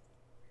preview up.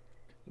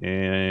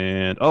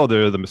 And,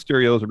 the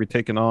Mysterios will be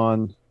taking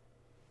on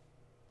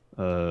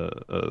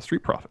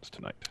Street Profits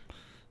tonight.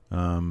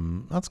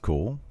 That's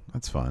cool.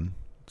 That's fun.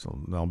 So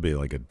that'll be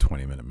like a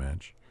 20-minute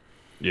match.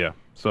 Yeah.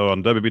 So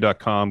on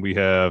WWE.com, we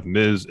have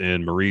Miz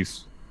and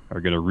Maurice are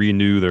going to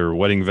renew their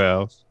wedding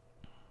vows.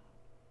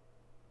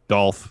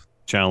 Dolph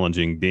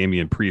challenging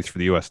Damian Priest for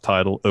the U.S.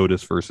 title.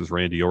 Otis versus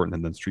Randy Orton,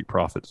 and then Street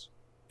Profits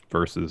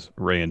versus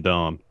Ray and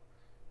Dom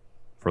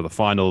for the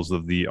finals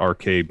of the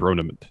Arcade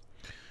Bronament.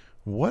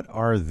 What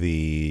are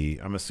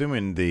I'm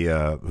assuming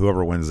the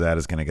whoever wins that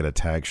is going to get a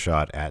tag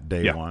shot at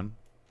day one.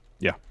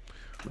 Yeah.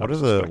 What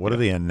are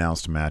the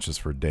announced matches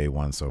for day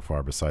one so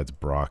far besides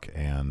Brock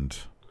and?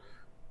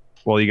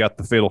 Well, you got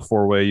the Fatal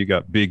 4-Way. You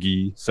got Big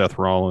E, Seth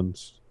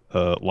Rollins,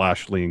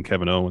 Lashley, and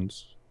Kevin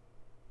Owens.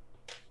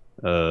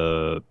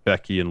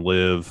 Becky and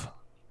Liv.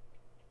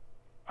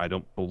 I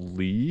don't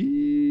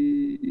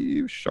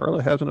believe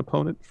Charlotte has an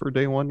opponent for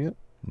day one yet.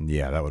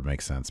 Yeah, that would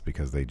make sense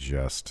because they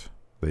just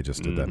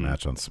did that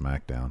match on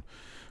SmackDown.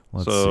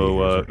 Let's see.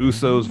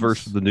 Usos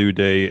versus the New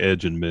Day,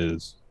 Edge and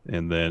Miz.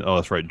 And then,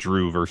 that's right,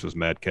 Drew versus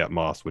Madcap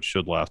Moss, which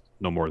should last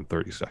no more than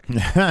 30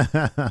 seconds.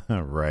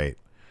 Right.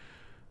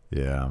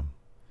 Yeah.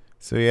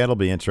 So, yeah, it'll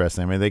be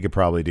interesting. I mean, they could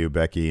probably do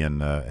Becky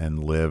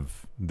and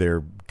Liv.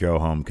 Their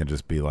go-home can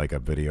just be like a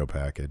video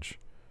package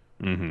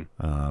if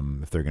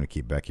they're going to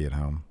keep Becky at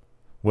home.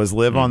 Was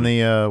Liv on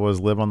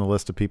the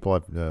list of people?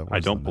 I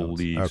don't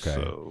believe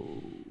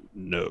so.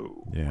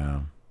 No.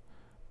 Yeah.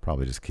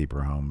 Probably just keep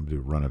her home,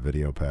 run a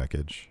video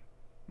package.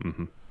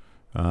 And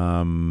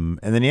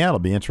then it'll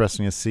be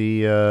interesting to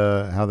see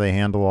how they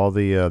handle all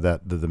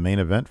the main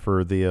event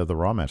for the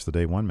Raw match, the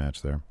day one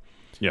match there.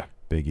 Yeah,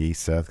 Big E,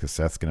 Seth, because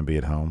Seth's going to be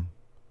at home.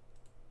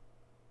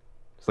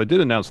 So I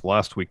did announce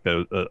last week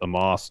that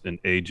Amos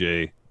and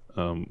AJ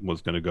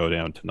was going to go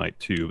down tonight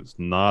too. It's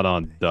not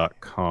on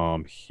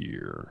 .com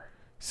here.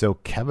 So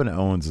Kevin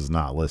Owens is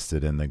not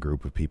listed in the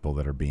group of people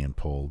that are being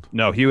pulled.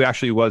 No, he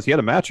actually was. He had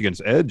a match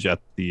against Edge at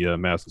the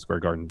Madison Square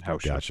Garden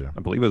house show. Gotcha.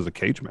 I believe it was a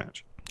cage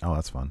match. Oh,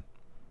 that's fun.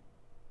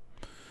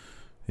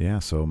 Yeah,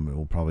 so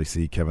we'll probably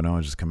see Kevin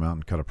Owens just come out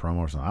and cut a promo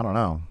or something. I don't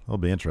know. It'll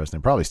be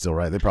interesting. Probably still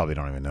right. They probably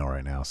don't even know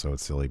right now, so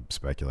it's silly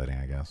speculating,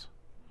 I guess.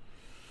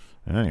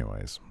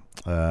 Anyways,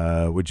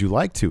 would you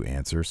like to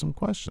answer some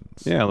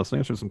questions? Yeah, let's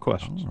answer some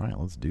questions. All right,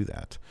 let's do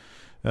that.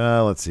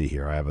 Let's see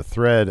here. I have a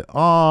thread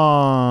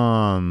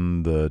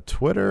on the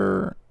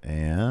Twitter,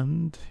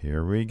 and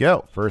here we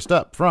go. First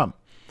up from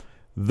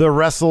The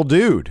Wrestle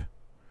Dude.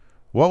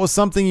 What was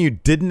something you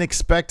didn't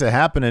expect to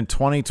happen in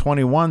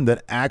 2021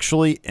 that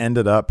actually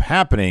ended up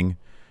happening?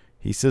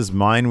 He says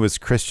mine was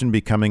Christian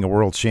becoming a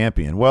world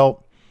champion.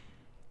 Well,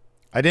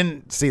 I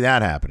didn't see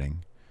that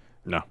happening.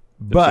 No,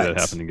 but see that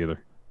happening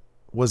either.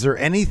 Was there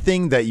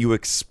anything that you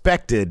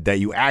expected that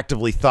you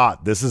actively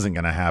thought this isn't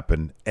going to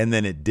happen, and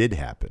then it did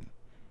happen?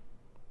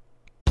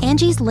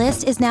 Angie's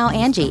List is now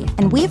Angie,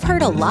 and we've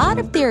heard a lot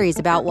of theories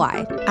about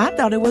why. I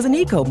thought it was an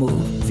eco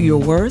move.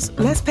 Fewer words,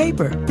 less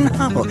paper.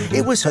 No,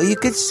 it was so you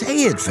could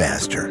say it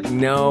faster.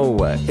 No,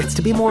 it's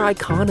to be more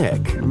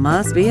iconic.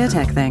 Must be a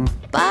tech thing.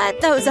 But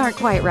those aren't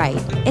quite right.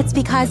 It's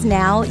because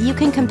now you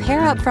can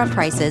compare upfront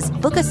prices,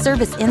 book a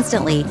service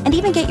instantly, and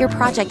even get your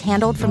project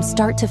handled from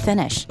start to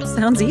finish.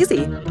 Sounds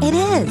easy. It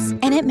is,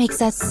 and it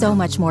makes us so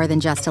much more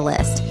than just a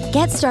list.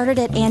 Get started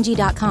at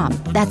Angie.com.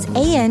 That's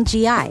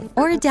ANGI,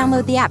 or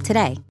download the app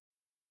today.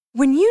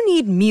 When you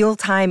need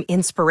mealtime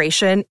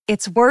inspiration,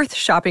 it's worth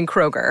shopping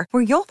Kroger,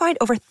 where you'll find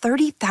over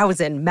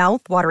 30,000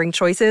 mouth-watering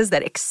choices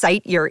that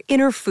excite your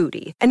inner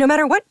foodie. And no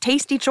matter what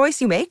tasty choice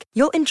you make,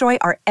 you'll enjoy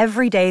our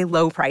everyday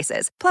low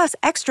prices, plus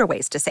extra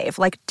ways to save,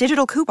 like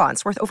digital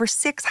coupons worth over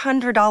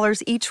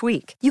 $600 each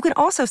week. You can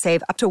also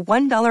save up to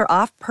 $1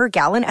 off per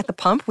gallon at the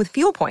pump with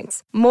fuel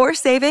points. More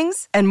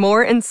savings and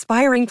more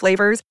inspiring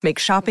flavors make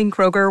shopping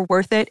Kroger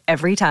worth it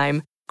every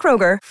time.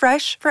 Kroger,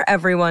 fresh for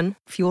everyone.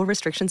 Fuel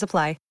restrictions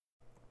apply.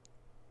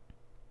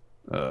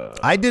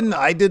 I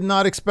did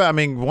not expect. I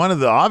mean, one of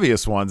the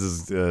obvious ones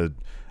is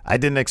I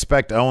didn't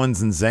expect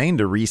Owens and Zayn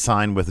to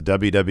re-sign with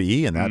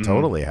WWE, and that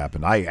totally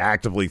happened. I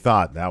actively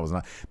thought that was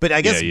not. But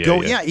I guess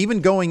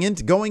even going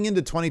into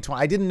 2020,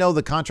 I didn't know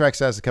the contract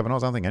status of Kevin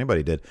Owens. I don't think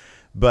anybody did,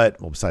 but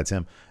besides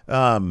him.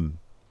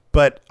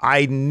 But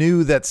I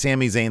knew that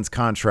Sami Zayn's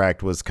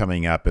contract was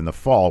coming up in the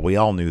fall. We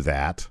all knew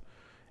that,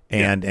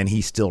 and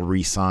he still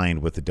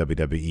re-signed with the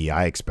WWE.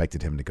 I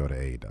expected him to go to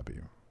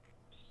AEW.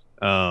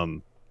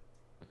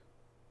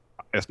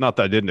 It's not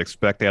that I didn't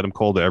expect Adam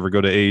Cole to ever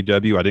go to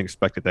AEW. I didn't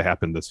expect it to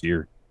happen this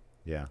year.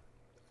 Yeah.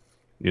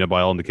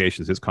 By all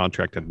indications, his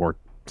contract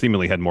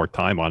seemingly had more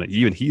time on it.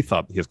 Even he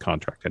thought his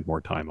contract had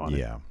more time on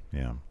it.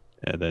 Yeah.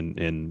 And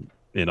then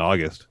in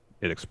August,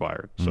 it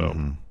expired.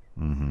 So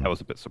that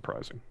was a bit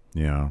surprising.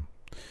 Yeah.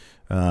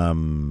 I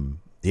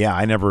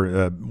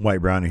never,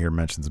 White Brownie here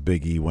mentions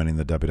Big E winning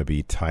the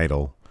WWE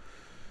title.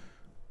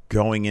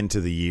 Going into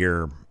the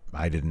year,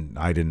 I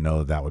didn't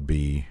know that would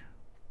be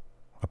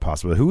a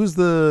possibility. Who was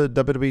the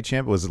WWE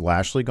champion? Was it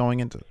Lashley going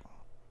into?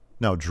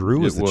 No,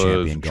 Drew was the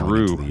champion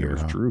going into the year. It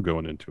was Drew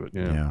going into it.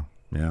 Yeah.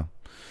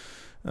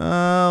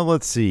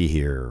 Let's see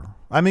here.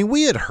 I mean,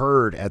 we had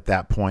heard at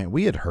that point,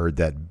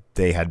 that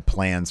they had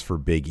plans for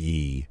Big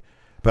E,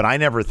 but I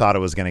never thought it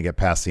was going to get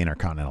past the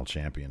Intercontinental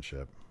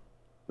Championship.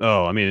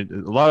 Oh, I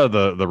mean, a lot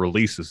of the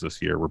releases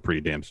this year were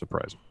pretty damn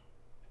surprising.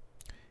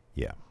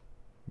 Yeah,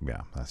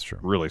 that's true.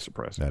 Really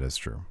surprising. That is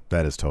true.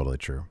 That is totally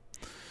true.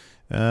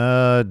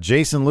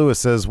 Jason Lewis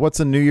says,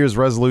 what's a New Year's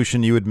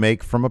resolution you would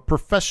make from a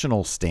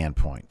professional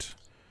standpoint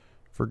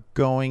for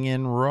going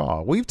in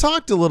Raw? We've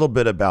talked a little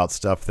bit about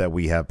stuff that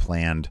we have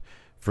planned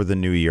for the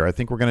new year. I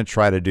think we're going to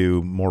try to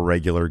do more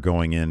regular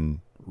going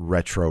in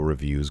retro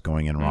reviews,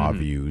 going in Raw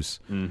views.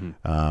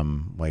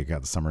 Like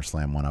got the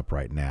SummerSlam one up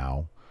right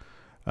now.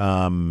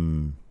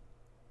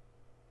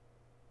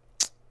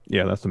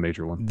 Yeah, that's the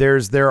major one.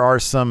 There are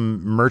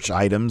some merch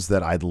items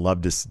that I'd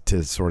love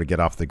to sort of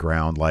get off the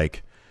ground,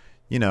 like,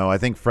 I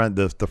think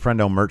the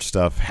Friendo merch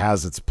stuff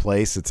has its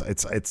place.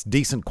 It's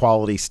decent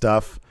quality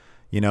stuff,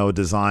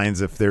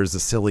 designs. If there's a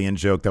Cillian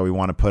joke that we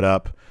want to put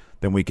up,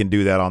 then we can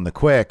do that on the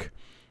quick.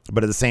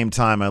 But at the same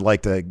time, I'd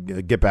like to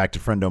get back to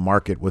Friendo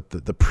Market with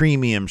the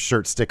premium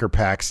shirt sticker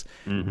packs,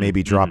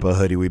 maybe drop a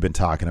hoodie. We've been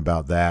talking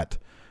about that.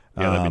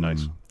 Yeah, that'd be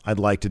nice. I'd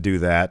like to do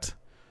that.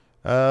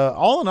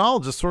 All in all,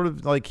 just sort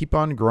of like keep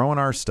on growing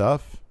our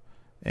stuff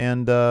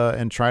and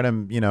try to,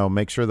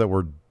 make sure that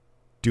we're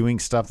doing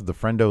stuff that the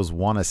Friendos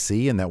want to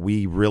see and that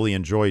we really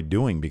enjoy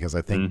doing, because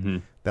I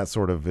think that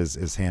sort of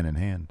is hand in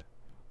hand.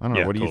 I don't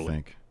know. What do you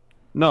think?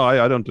 No,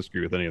 I don't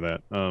disagree with any of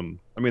that.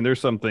 I mean,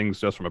 there's some things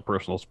just from a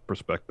personal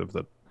perspective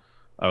that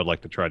I would like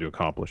to try to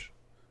accomplish,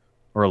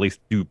 or at least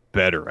do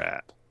better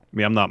at. I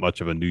mean, I'm not much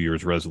of a New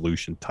Year's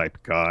resolution type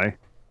guy,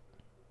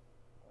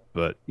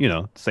 but at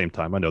the same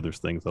time, I know there's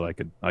things that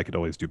I could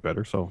always do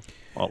better. So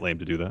I'll aim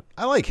to do that.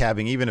 I like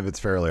having, even if it's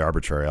fairly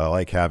arbitrary, I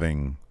like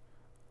having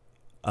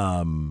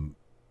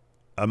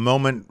a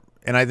moment,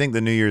 and I think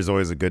the New Year is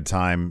always a good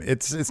time.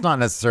 It's not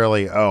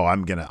necessarily,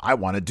 I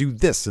want to do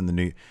this in the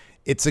new.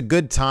 It's a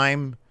good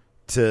time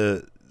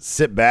to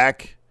sit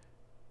back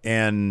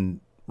and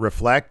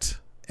reflect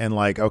and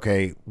like,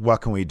 okay,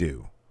 what can we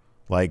do?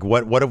 Like,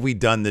 what have we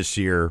done this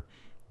year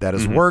that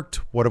has worked?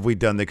 What have we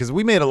done? Because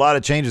we made a lot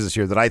of changes this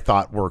year that I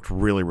thought worked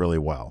really, really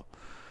well.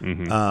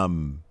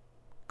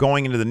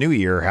 Going into the new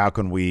year, how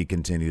can we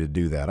continue to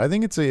do that? I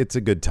think it's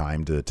a good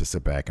time to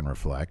sit back and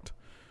reflect.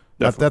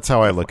 That's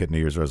how I look at New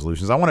Year's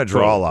resolutions. I want to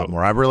draw a lot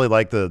more. I really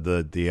like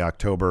the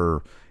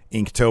October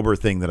Inktober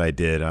thing that I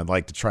did. I'd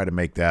like to try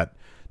to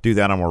do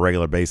that on a more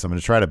regular basis. I'm going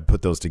to try to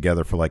put those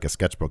together for like a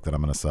sketchbook that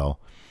I'm going to sell.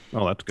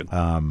 Oh, that's good.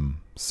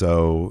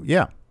 So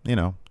yeah,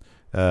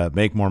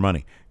 make more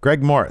money.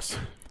 Greg Morris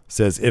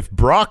says, if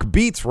Brock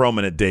beats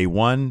Roman at day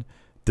one,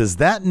 does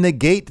that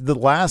negate the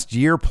last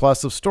year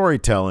plus of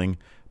storytelling?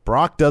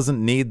 Brock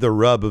doesn't need the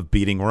rub of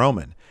beating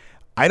Roman.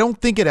 I don't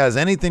think it has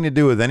anything to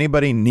do with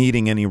anybody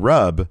needing any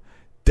rub.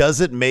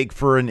 Does it make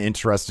for an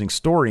interesting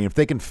story? If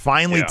they can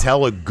finally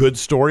tell a good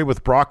story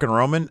with Brock and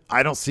Roman,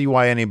 I don't see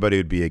why anybody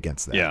would be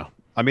against that. Yeah.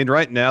 I mean,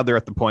 right now they're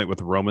at the point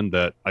with Roman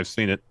that I've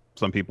seen it.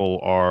 Some people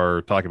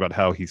are talking about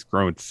how he's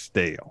grown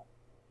stale,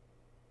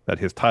 that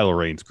his title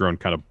reign's grown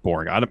kind of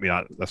boring.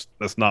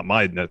 That's not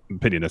my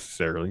opinion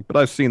necessarily, but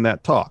I've seen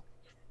that talk.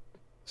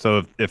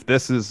 So if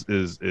this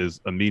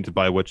is a means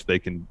by which they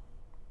can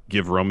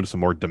give Roman some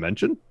more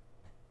dimension,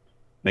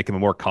 make him a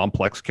more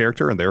complex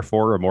character and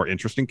therefore a more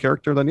interesting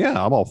character, then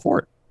yeah, I'm all for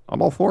it.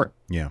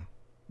 Yeah.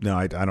 No,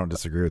 I don't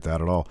disagree with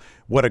that at all.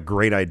 What a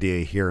great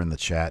idea here in the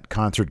chat.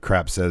 Concert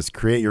Crap says,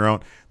 create your own.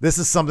 This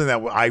is something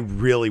that I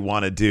really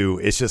want to do.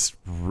 It's just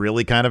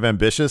really kind of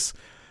ambitious.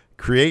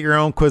 Create your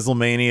own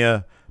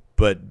Quizlemania,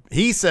 but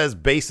he says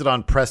base it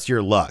on Press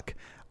Your Luck.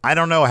 I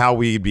don't know how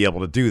we'd be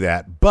able to do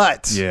that,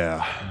 but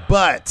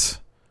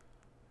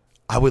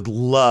I would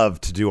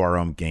love to do our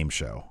own game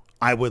show.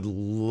 I would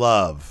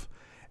love.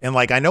 And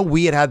like, I know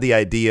we had the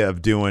idea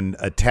of doing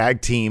a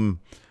tag team,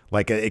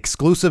 like an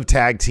exclusive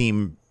tag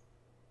team,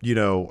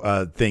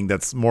 thing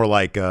that's more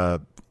like a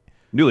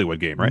Newlywed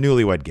Game, right?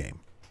 Newlywed Game.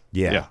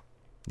 Yeah.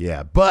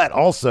 But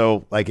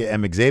also, like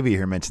M. Xavier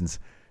here mentions,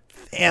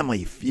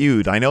 Family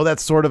Feud. I know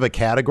that's sort of a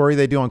category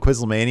they do on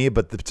Quizlemania,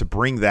 but to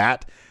bring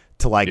that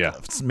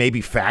to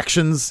maybe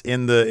factions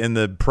in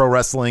the pro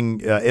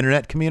wrestling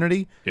internet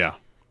community. Yeah.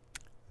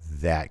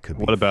 That could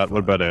be What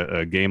about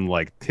a game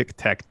like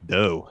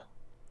Tic-Tac-Toe?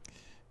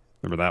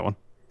 Remember that one?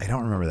 I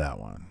don't remember that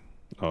one.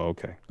 Oh,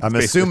 okay. I'm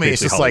assuming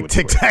it's just like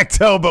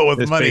tic-tac-toe, but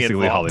with money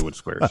basically involved. Hollywood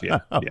Squares, yeah.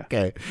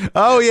 Okay.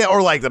 Oh, yeah,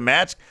 or like the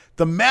match.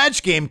 The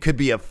match game could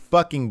be a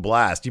fucking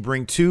blast. You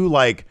bring two,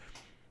 like,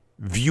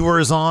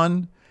 viewers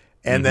on,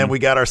 and then we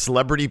got our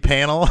celebrity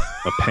panel.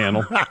 A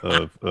panel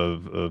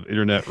of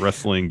internet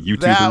wrestling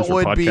YouTubers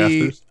or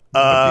podcasters.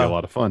 That would be a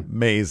lot of fun.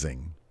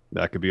 Amazing.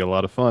 That could be a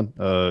lot of fun.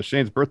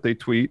 Shane's birthday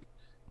tweet.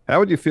 How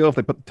would you feel if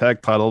they put the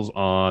tag titles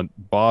on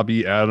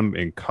Bobby, Adam,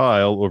 and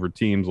Kyle over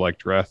teams like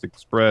Jurassic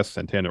Express,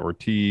 Santana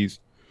Ortiz,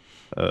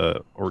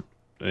 or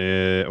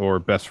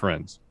Best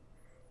Friends?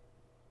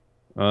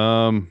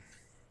 That's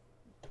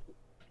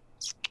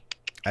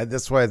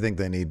why I think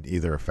they need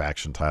either a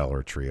faction title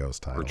or trios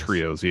title. Or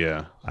trios,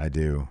 yeah. I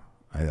do.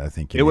 I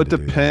think it would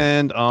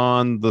depend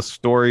on the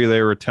story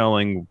they were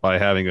telling by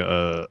having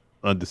a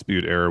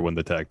Undisputed Era win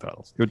the tag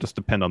titles. It would just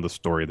depend on the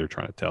story they're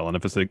trying to tell. And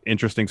if it's an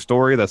interesting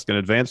story that's going to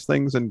advance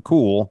things, and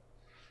cool.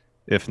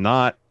 If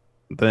not,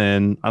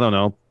 then I don't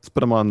know. Let's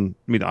put them on.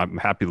 I mean, I'm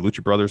happy the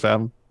Lucha Brothers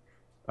have them.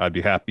 I'd be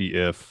happy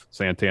if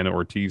Santana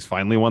Ortiz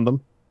finally won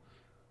them.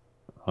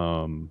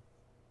 I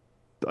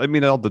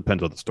mean, it all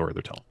depends on the story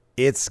they're telling.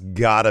 It's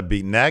got to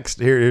be next.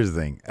 Here's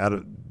the thing.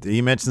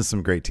 He mentioned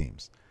some great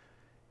teams.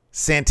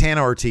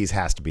 Santana Ortiz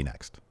has to be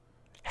next.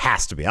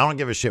 Has to be. I don't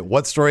give a shit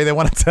what story they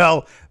want to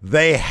tell.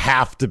 They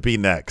have to be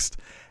next.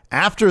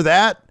 After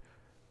that,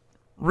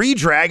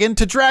 Redragon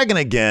to Dragon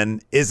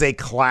Again is a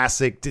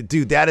classic.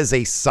 Dude, that is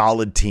a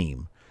solid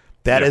team.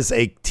 That is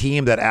a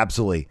team that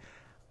absolutely...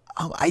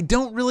 I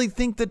don't really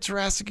think that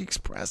Jurassic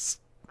Express...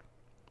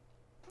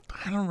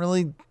 I don't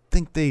really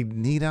think they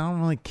need... I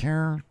don't really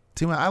care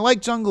too much. I like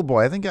Jungle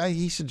Boy. I think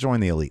he should join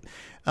the Elite.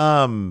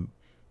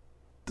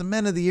 The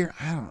Men of the Year,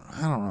 I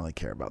don't really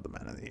care about the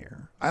Men of the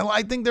Year.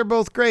 I think they're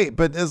both great,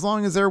 but as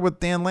long as they're with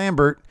Dan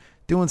Lambert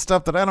doing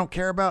stuff that I don't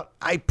care about,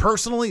 I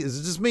personally, this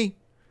is just me,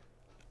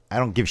 I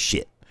don't give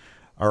shit.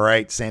 All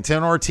right,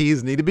 Santana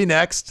Ortiz need to be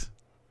next.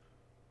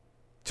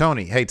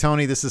 Tony, hey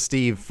Tony, this is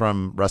Steve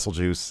from Wrestle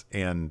Juice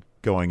and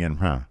Going In,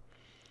 I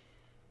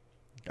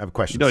have a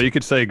question. You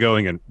could say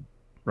Going In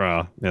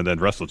and then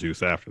Wrestle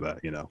Juice after that,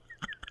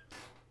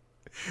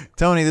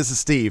 Tony, this is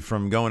Steve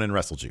from Going In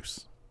Wrestle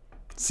Juice.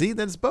 See,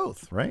 that's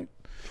both, right?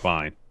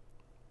 Fine.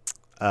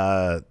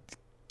 Got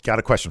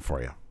a question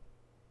for you.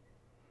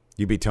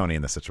 You beat Tony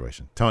in this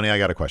situation. Tony, I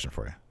got a question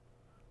for you.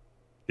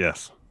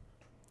 Yes.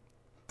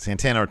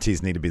 Santana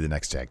Ortiz need to be the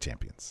next tag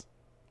champions.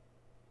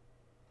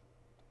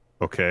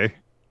 Okay.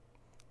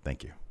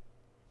 Thank you.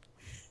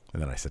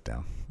 And then I sit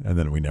down. And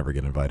then we never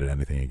get invited to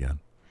anything again.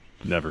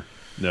 Never.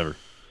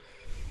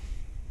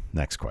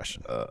 Next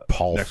question.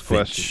 Paul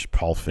Finch.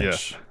 Paul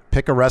Finch. Yeah.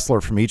 Pick a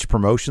wrestler from each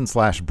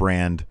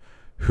promotion/brand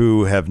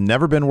who have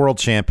never been world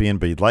champion,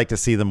 but you'd like to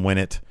see them win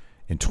it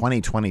in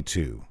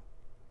 2022.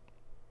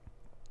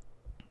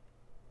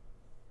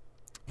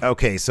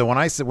 Okay, so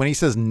when he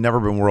says never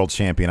been world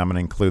champion, I'm going to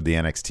include the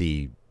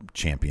NXT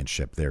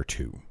championship there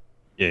too.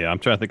 Yeah, I'm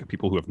trying to think of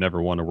people who have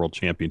never won a world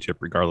championship,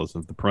 regardless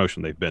of the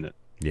promotion they've been in.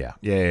 Yeah,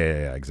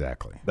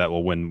 exactly. That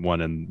will win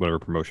one in whatever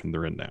promotion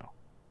they're in now.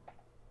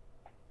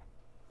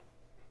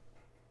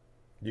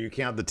 Do you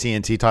count the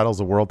TNT title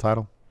as a world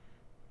title?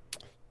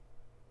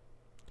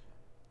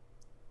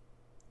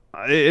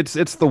 It's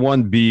the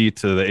 1B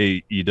to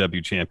the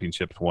AEW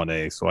Championships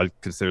 1A, so I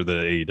consider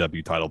the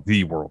AEW title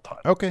the world title.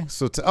 Okay,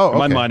 so in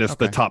my mind, it's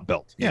the top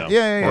belt. Yeah,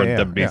 or in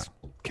WWE's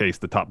case,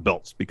 the top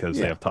belts, because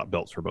they have top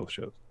belts for both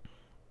shows.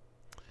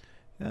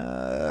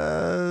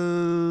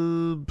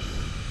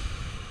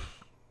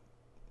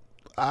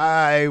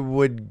 I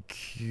would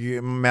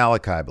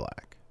Malachi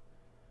Black.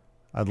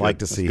 I'd like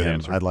to see him.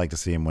 Answer. I'd like to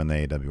see him win the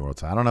AEW world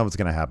title. I don't know if it's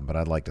going to happen, but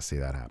I'd like to see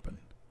that happen.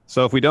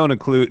 So if we don't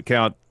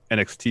count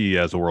NXT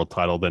as a world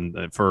title,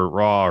 then for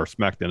Raw or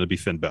SmackDown, it'd be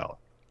Finn Balor.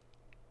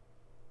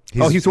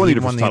 He's won the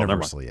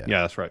Universal. Yeah,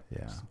 that's right.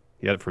 Yeah,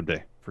 he had it for a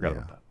day. Forgot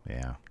about that.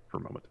 Yeah, for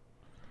a moment.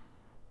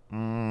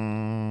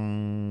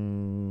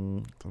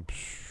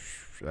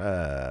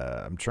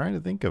 I'm trying to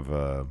think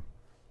of.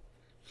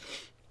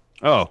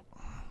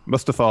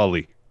 Mustafa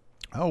Ali.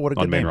 Oh, what a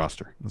good on main name.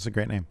 roster. That's a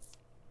great name.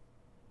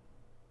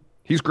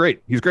 He's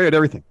great. He's great at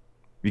everything.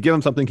 If you give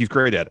him something, he's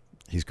great at it.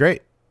 He's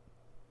great.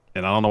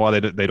 And I don't know why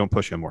they don't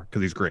push him more,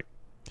 because he's great.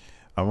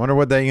 I wonder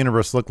what that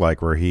universe looked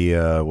like where he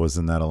was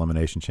in that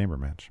Elimination Chamber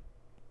match.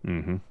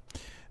 Mm-hmm.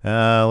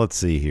 Let's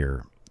see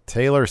here.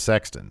 Taylor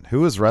Sexton,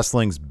 who is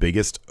wrestling's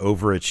biggest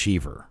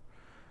overachiever?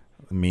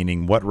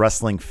 Meaning, what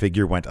wrestling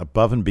figure went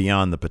above and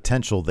beyond the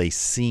potential they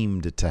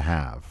seemed to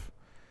have?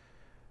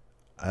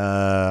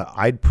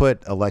 I'd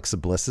put Alexa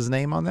Bliss's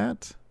name on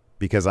that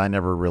because I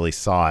never really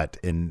saw it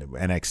in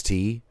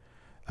NXT.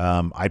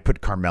 I'd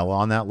put Carmella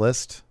on that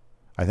list.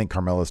 I think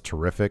Carmella's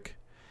terrific.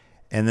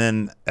 And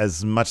then,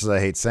 as much as I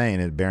hate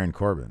saying it, Baron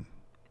Corbin.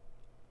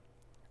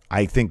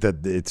 I think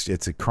that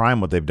it's a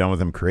crime what they've done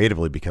with him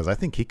creatively because I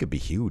think he could be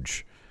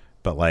huge.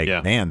 But,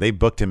 man, they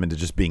booked him into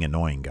just being an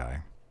annoying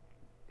guy.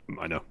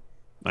 I know.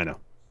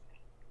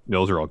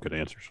 Those are all good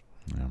answers.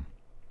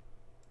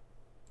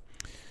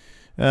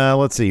 Yeah.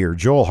 Let's see here.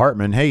 Joel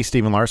Hartman. Hey,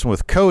 Stephen Larson,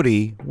 with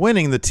Cody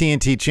winning the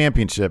TNT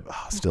Championship.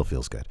 Oh, still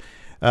feels good.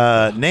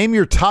 Name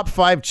your top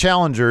 5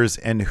 challengers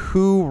and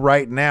who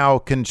right now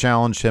can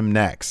challenge him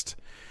next.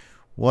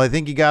 Well, I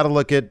think you got to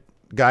look at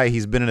guy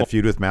he's been in a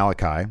feud with,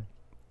 Malachi.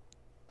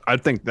 I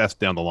think that's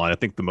down the line. I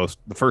think the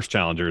first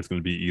challenger is going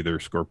to be either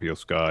Scorpio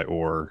Sky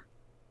or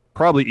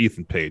probably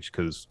Ethan Page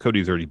because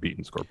Cody's already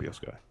beaten Scorpio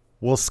Sky.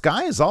 Well,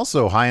 Sky is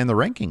also high in the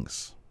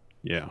rankings.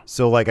 Yeah.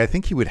 So, I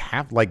think he would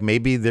have,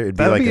 maybe there'd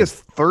be That'd be his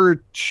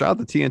third shot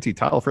at the TNT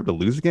title for him to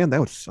lose again? That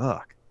would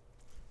suck.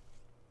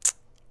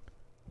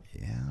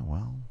 Yeah,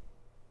 well.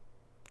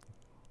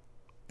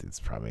 It's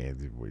probably,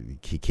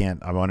 he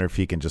can't, I wonder if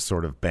he can just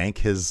sort of bank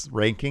his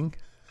ranking.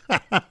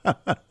 I'd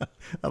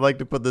like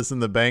to put this in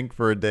the bank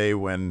for a day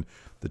when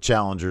the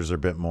challengers are a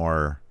bit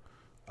more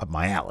up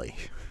my alley.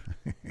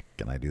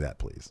 Can I do that,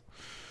 please?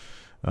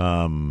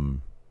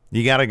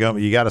 You got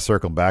to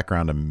circle back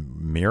around to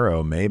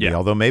Miro, maybe. Yeah.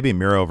 Although maybe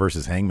Miro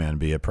versus Hangman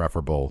be a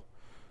preferable.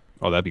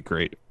 Oh, that'd be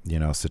great.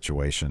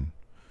 Situation.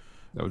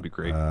 That would be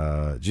great.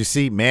 Did you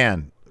see,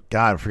 man?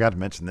 God, I forgot to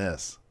mention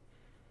this.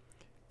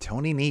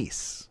 Tony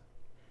Nese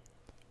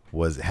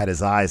had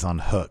his eyes on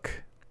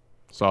Hook.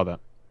 Saw that.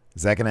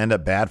 Is that going to end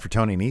up bad for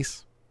Tony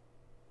Nese?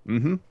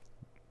 Mm-hmm.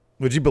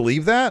 Would you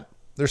believe that?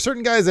 There's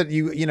certain guys that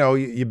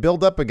you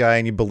build up a guy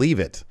and you believe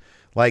it.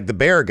 Like the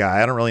Bear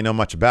guy, I don't really know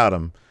much about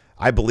him.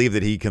 I believe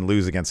that he can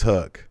lose against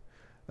Hook.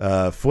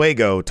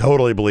 Fuego,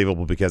 totally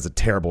believable because of a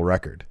terrible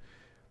record.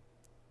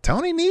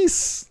 Tony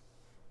Nese,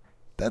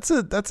 that's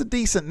a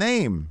decent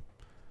name.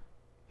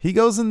 He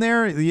goes in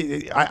there.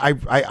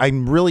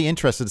 I'm really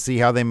interested to see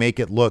how they make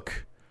it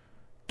look.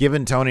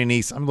 Given Tony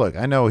Nese,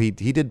 I know he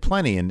did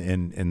plenty in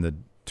the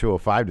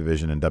 205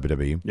 division in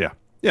WWE. Yeah.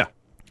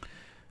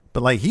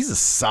 But he's a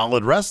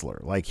solid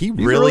wrestler. He's a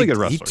really good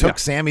wrestler. He took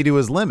Sammy to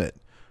his limit.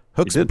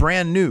 Hook's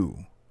brand new.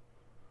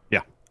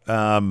 Yeah.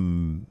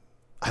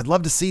 I'd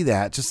love to see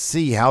that. Just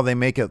see how they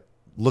make it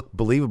look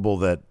believable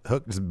that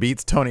Hook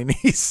beats Tony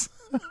Nese.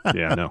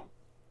 Yeah, I know.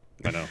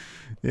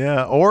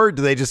 Yeah, or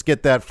do they just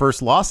get that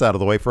first loss out of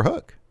the way for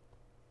Hook?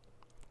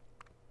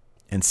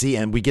 And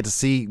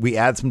we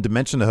add some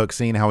dimension to Hook,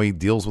 seeing how he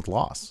deals with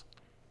loss.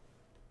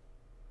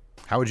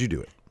 How would you do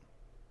it?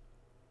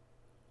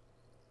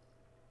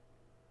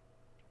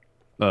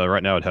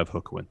 Right now, I'd have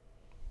Hook win.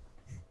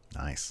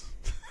 Nice.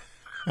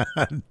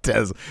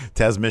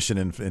 Taz mission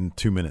in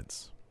 2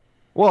 minutes.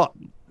 Well,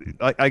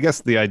 I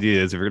guess the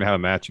idea is if you're going to have a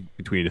match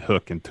between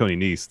Hook and Tony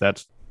Nese,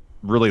 that's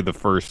really the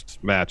first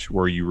match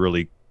where you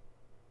really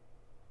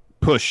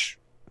push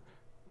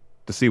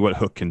to see what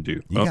Hook can do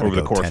over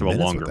the course of a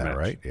longer match.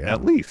 Right? Yeah.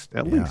 At least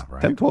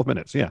right? 10, 12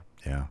 minutes. Yeah.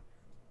 Yeah.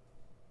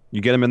 You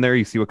get them in there,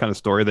 you see what kind of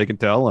story they can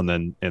tell, and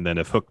then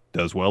if Hook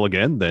does well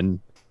again, then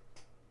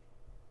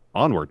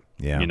onward.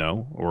 Yeah.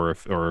 Or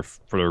if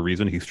for a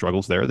reason he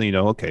struggles there, then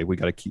okay, we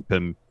got to keep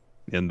him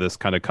in this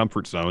kind of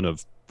comfort zone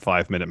of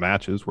 5-minute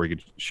matches where he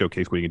can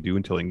showcase what he can do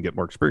until he can get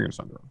more experience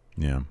under him.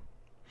 Yeah.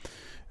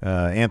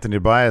 Anthony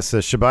Tobias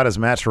says Shibata's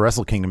match for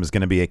Wrestle Kingdom is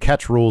going to be a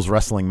catch rules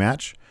wrestling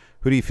match.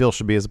 Who do you feel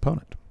should be his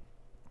opponent?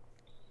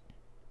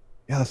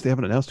 Yeah, they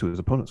haven't announced who his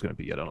opponent's going to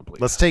be yet. I don't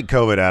believe. Let's take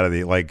COVID out of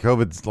the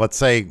COVID's. Let's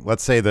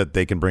say that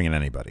they can bring in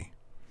anybody,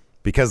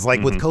 because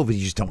with COVID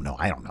you just don't know.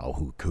 I don't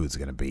know who's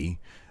going to be,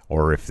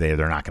 or if they're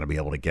not going to be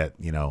able to get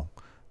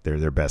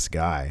their best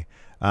guy.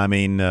 I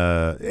mean,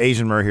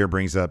 Asian Murray here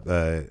brings up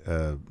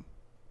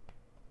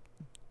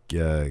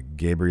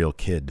Gabriel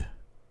Kidd.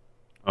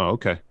 Oh,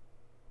 okay.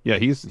 Yeah,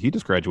 he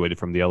just graduated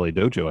from the LA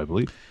Dojo, I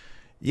believe.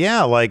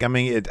 Yeah,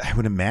 I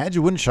would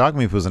imagine it wouldn't shock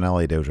me if it was an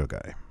LA Dojo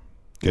guy.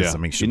 Because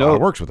Shibata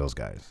works with those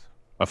guys.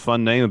 A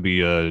fun name would be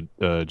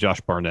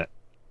Josh Barnett.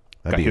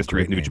 That'd got be history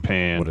a with great New name.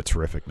 Japan. What a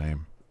terrific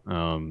name.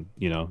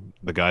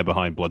 The guy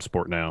behind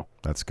Bloodsport now.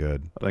 That's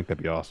good. I think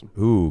that'd be awesome.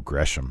 Ooh,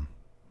 Gresham.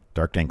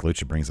 Dark Dank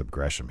Lucha brings up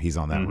Gresham. He's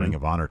on that Ring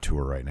of Honor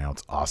tour right now.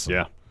 It's awesome.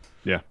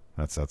 Yeah.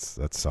 That's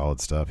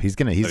solid stuff. He's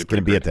gonna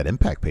be at that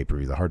Impact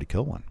pay-per-view, the Hard to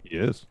Kill one. He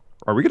is.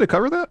 Are we gonna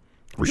cover that?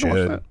 We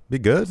should. Be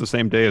good. It's the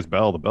same day as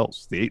Battle of the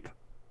Belts, the 8th.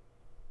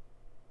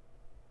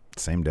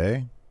 Same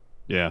day?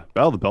 Yeah.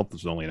 Battle of the Belts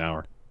is only an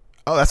hour.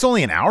 Oh, that's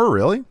only an hour,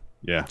 really?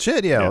 Yeah.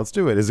 Shit, yeah, let's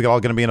do it. Is it all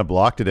going to be in a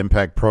block? Did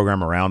Impact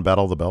program around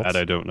Battle of the Belts? That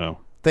I don't know.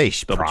 They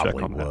Double check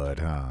probably on that. would,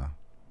 huh?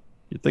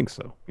 You'd think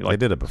so. They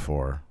did it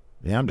before.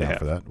 Yeah, I'm down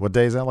for that. What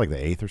day is that? Like the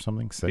 8th or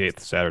something? 6th? The 8th,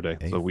 Saturday.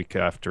 8th? The week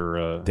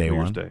after Day New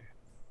Year's one? Day.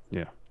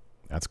 Yeah.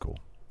 That's cool.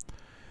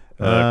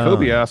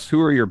 Kobe asks,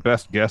 who are your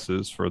best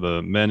guesses for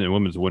the men and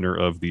women's winner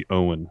of the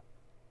Owen?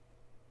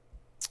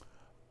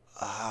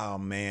 Oh,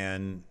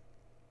 man.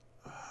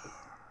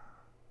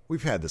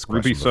 We've had this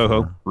question Ruby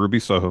Soho. before. Ruby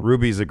Soho.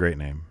 Ruby's a great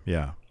name.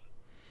 Yeah.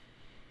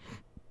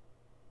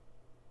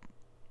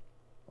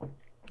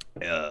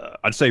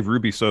 I'd say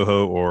Ruby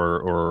Soho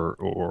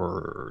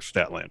or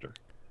Statlander.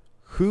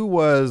 Who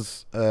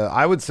was,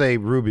 I would say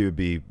Ruby would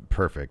be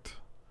perfect.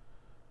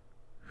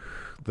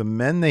 The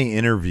men they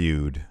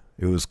interviewed,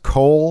 it was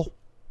Cole.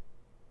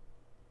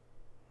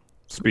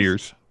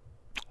 Spears.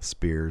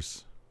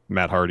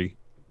 Matt Hardy.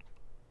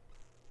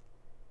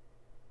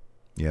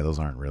 Yeah, those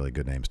aren't really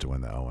good names to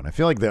win the Owen. I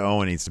feel like the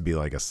Owen needs to be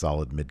like a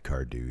solid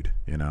mid-card dude,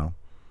 you know?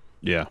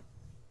 Yeah.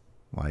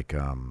 Like,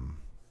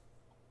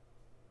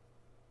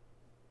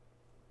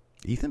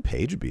 Ethan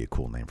Page would be a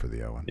cool name for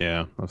the Owen.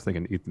 Yeah, I was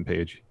thinking Ethan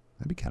Page.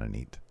 That'd be kind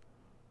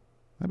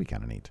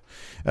of neat.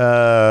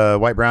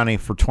 White Brownie,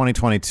 for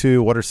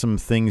 2022, what are some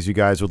things you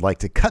guys would like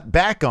to cut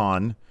back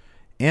on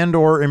and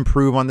or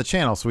improve on the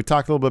channel? So we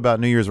talked a little bit about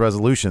New Year's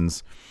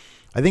resolutions.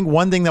 I think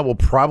one thing that we'll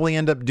probably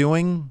end up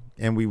doing,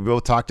 and we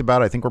both talked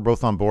about, I think we're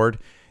both on board,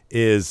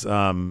 is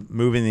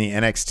moving the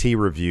NXT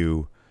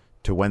review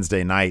to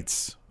Wednesday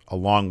nights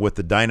along with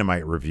the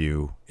Dynamite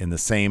review in the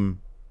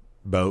same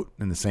boat,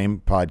 in the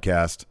same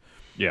podcast.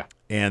 Yeah.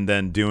 And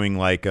then doing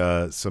like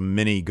some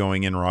mini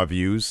going in raw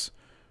views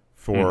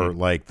for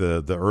like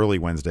the early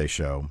Wednesday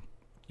show.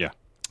 Yeah.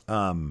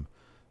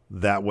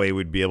 That way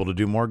we'd be able to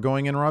do more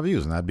going in raw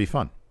views, and that'd be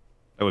fun.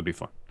 That would be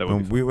fun.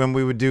 When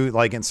we would do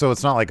like, and so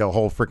it's not like a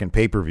whole freaking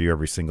pay-per-view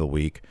every single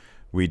week.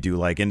 We do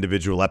like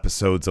individual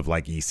episodes of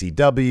like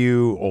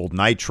ECW, old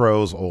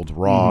Nitros, old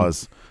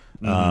Raws.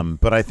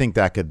 But I think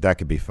that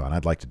could be fun.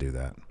 I'd like to do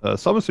that.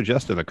 Someone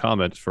suggested in the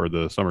comments for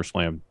the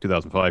SummerSlam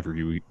 2005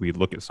 review, we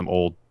look at some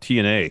old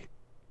TNA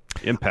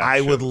Impact I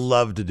shows, would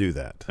love to do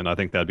that. and I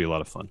think that'd be a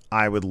lot of fun.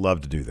 I would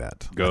love to do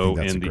that. Go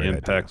in the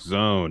Impact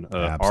Zone.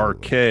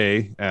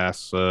 RK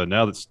asks,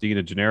 now that Steen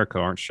and Generico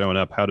aren't showing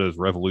up, how does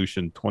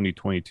Revolution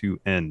 2022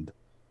 end?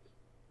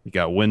 You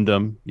got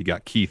Wyndham, you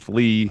got Keith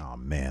Lee. Oh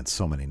man,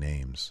 so many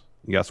names.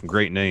 You got some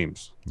great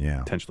names. Yeah.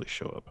 Potentially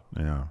show up.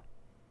 Yeah.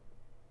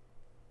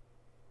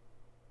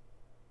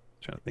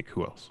 Trying to think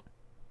who else.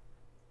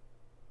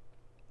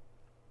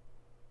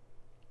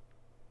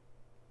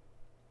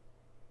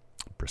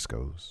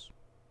 Briscoes.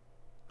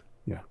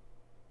 Yeah.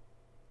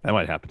 That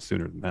might happen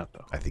sooner than that,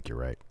 though. I think you're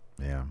right.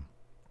 Yeah.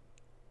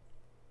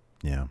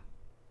 Yeah.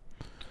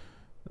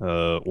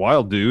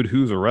 Wild Dude,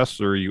 who's a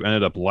wrestler you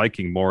ended up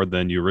liking more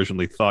than you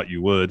originally thought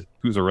you would?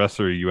 Who's a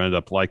wrestler you ended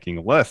up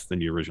liking less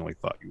than you originally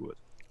thought you would?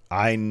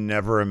 I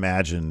never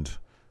imagined,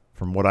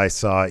 from what I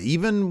saw,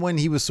 even when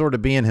he was sort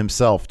of being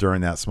himself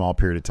during that small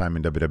period of time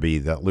in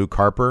WWE, that Luke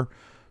Harper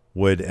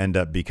would end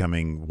up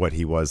becoming what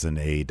he was in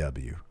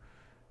AEW.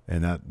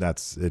 And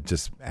that's it.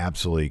 Just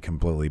absolutely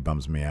completely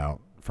bums me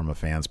out from a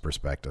fan's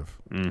perspective.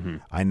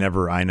 I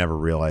never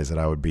realized that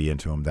I would be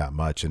into him that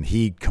much, and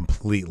he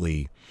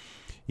completely,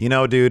 you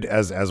know, dude,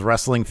 as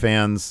wrestling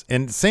fans,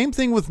 and same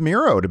thing with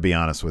Miro, to be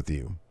honest with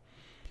you,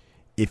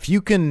 if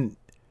you can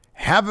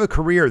have a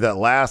career that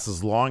lasts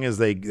as long as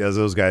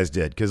those guys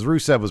did, because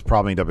Rusev was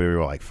probably in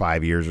WWE like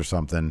 5 years or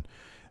something,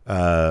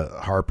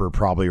 Harper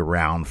probably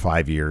around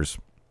 5 years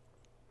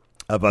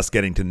of us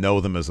getting to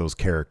know them as those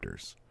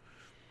characters.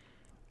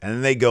 And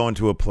then they go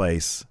into a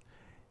place,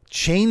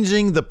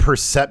 changing the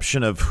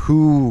perception of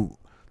who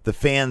the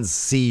fans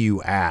see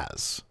you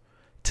as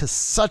to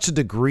such a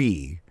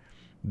degree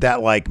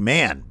that, like,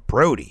 man,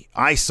 Brody,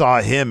 I saw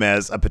him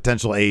as a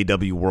potential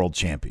AEW world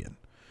champion.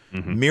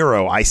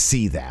 Miro, I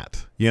see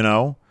that, you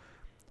know,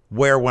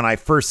 where when I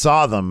first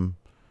saw them,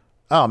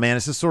 oh man,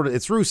 it's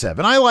Rusev.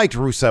 And I liked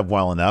Rusev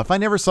well enough. I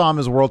never saw him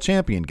as a world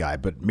champion guy,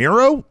 but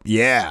Miro,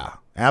 yeah,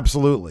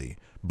 absolutely.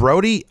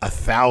 Brody,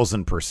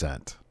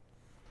 1,000%.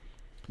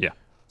 Yeah.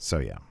 So,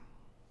 yeah.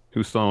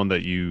 Who's someone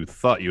that you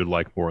thought you would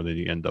like more than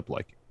you end up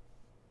liking?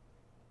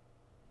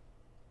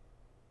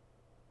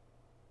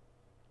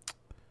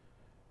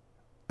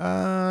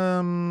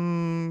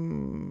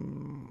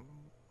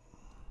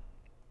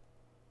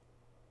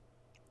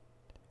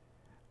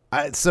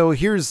 So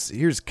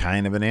here's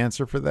kind of an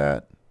answer for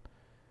that.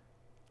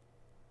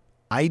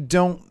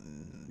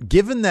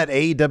 Given that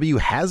AEW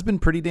has been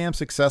pretty damn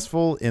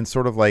successful in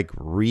sort of like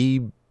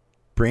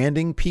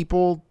rebranding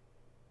people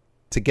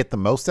to get the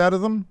most out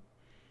of them,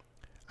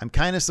 I'm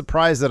kind of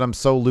surprised that I'm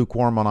so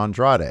lukewarm on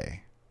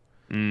Andrade.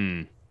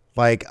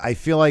 Like, I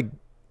feel like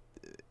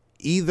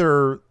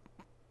either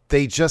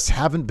they just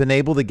haven't been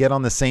able to get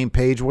on the same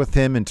page with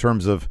him in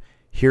terms of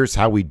here's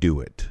how we do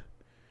it,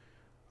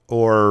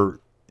 or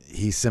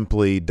he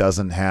simply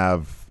doesn't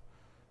have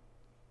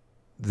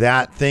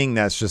that thing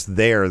that's just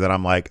there that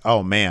I'm like,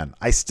 oh man,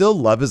 I still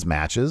love his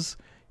matches.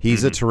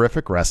 He's a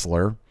terrific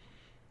wrestler.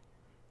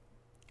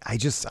 I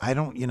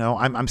don't,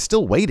 I'm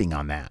still waiting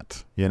on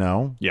that,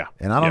 Yeah.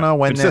 And I don't know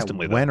when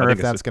consistently, or if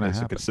that's going to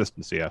happen. It's a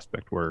consistency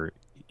aspect where,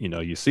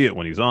 you see it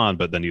when he's on,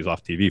 but then he's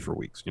off TV for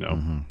weeks,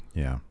 Mm-hmm.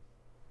 Yeah.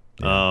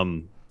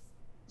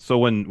 So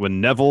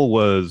when Neville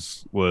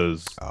was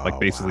like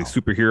basically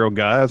superhero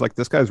guy, I was like,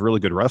 this guy's a really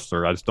good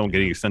wrestler. I just don't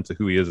get any sense of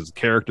who he is as a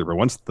character.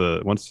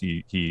 But once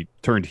he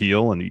turned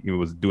heel and he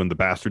was doing the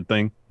bastard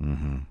thing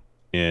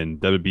in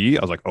WWE,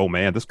 I was like, oh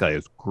man, this guy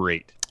is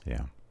great.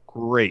 Yeah.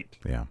 Great.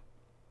 Yeah.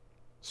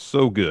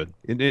 So good.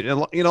 In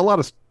a lot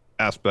of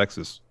aspects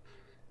is,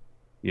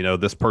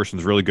 this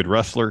person's a really good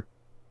wrestler,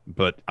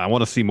 but I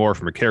want to see more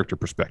from a character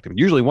perspective.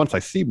 Usually once I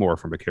see more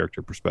from a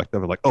character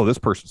perspective, I'm like, oh, this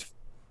person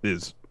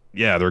is,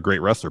 they're a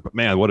great wrestler, but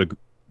man, what a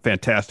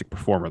fantastic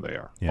performer they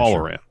are all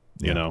around,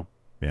 Yeah.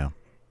 Yeah,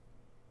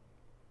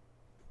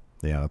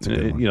 that's a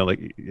good one. Like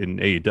in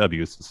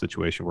AEW, it's a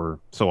situation where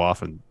so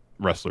often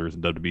wrestlers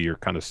in WWE are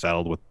kind of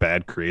saddled with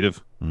bad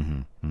creative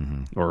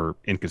or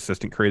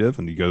inconsistent creative,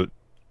 and you go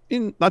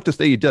in not just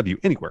AEW,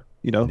 anywhere.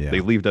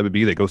 They leave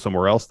WWE, they go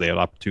somewhere else, they have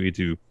an opportunity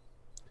to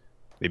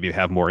maybe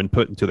have more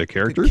input into their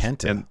characters.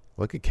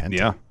 Look at Kenta.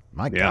 Yeah.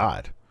 My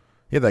God.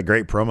 He had that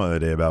great promo the other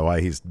day about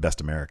why he's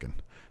best American.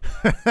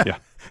 Yeah.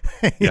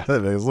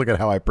 Look at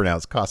how I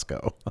pronounce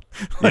Costco.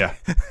 Yeah,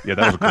 that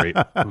was great.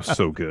 It was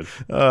so good.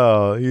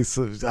 Oh,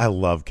 I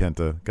love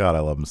Kenta. God, I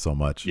love him so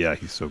much. Yeah,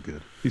 he's so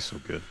good.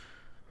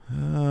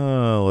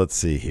 Let's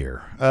see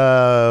here.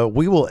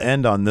 We will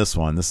end on this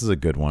one. This is a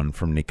good one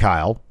from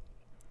Nikyle.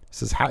 It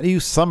says, how do you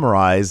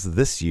summarize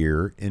this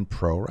year in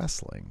pro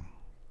wrestling?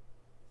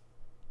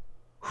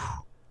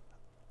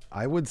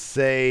 I would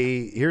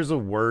say, here's a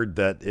word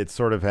that it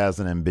sort of has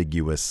an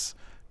ambiguous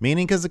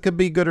meaning because it could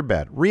be good or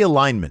bad.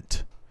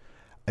 Realignment.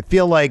 I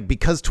feel like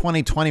because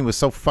 2020 was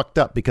so fucked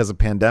up because of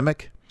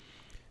pandemic,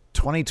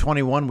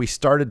 2021 we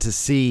started to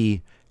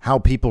see how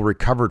people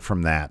recovered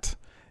from that.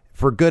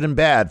 For good and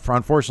bad.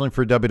 Unfortunately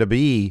for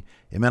WWE,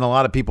 it meant a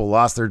lot of people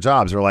lost their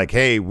jobs. They're like,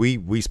 hey,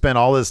 we spent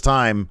all this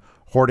time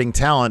hoarding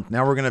talent.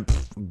 Now we're going to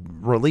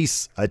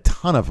release a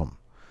ton of them.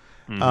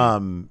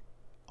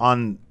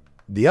 On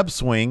the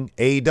upswing,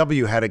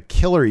 AEW had a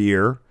killer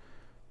year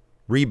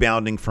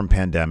rebounding from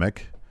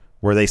pandemic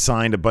where they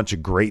signed a bunch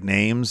of great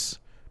names,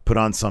 put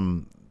on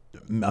some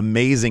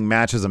amazing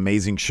matches,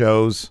 amazing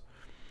shows.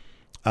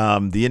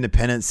 The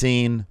independent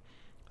scene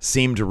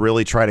seemed to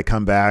really try to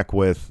come back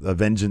with a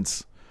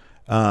vengeance.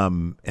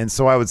 And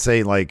so I would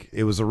say like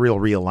it was a real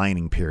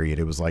realigning period.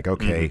 It was like,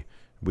 okay,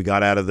 we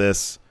got out of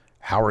this.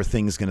 How are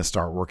things going to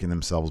start working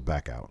themselves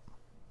back out?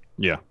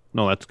 Yeah,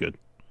 no, that's good.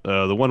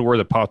 The one word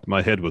that popped in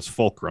my head was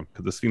fulcrum,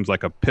 because this seems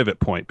like a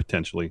pivot point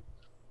potentially.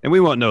 And we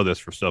won't know this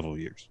for several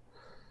years.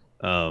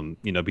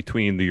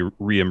 Between the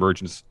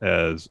reemergence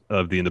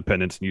of the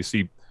independents, and you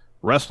see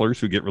wrestlers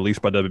who get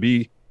released by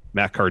WWE,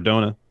 Matt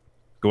Cardona,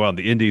 go out in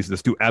the indies,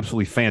 just do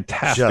absolutely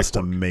fantastic Just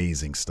work.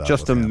 Amazing stuff.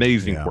 Just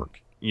amazing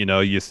work.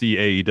 You see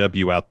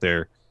AEW out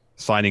there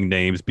signing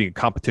names, being a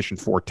competition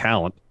for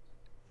talent,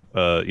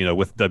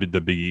 with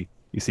WWE.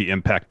 You see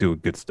Impact doing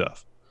good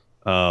stuff.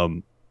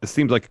 It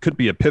seems like it could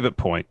be a pivot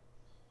point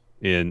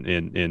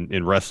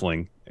in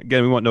wrestling.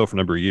 Again, we won't know for a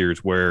number of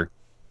years where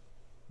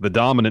the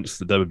dominance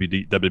that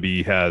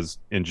WWE has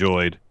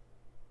enjoyed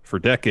for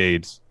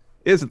decades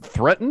isn't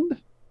threatened,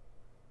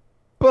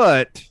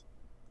 but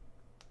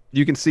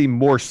you can see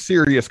more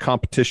serious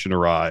competition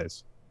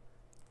arise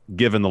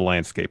given the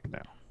landscape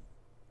now.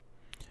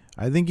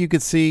 I think you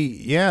could see,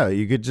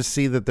 you could just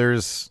see that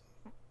there's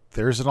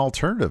an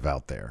alternative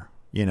out there.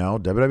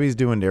 WWE's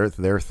doing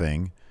their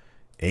thing.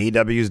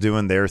 AEW's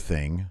doing their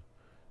thing.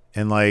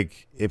 And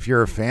like, if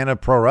you're a fan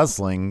of pro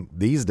wrestling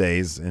these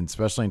days, and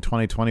especially in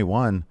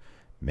 2021,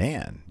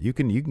 man, you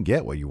can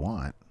get what you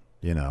want.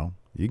 You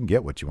can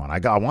get what you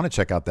want. I want to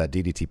check out that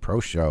DDT Pro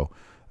show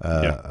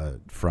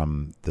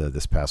from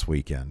this past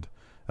weekend.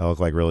 That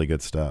looked like really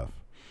good stuff.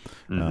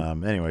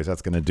 Anyways,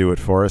 that's going to do it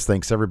for us.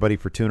 Thanks everybody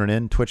for tuning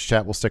in. Twitch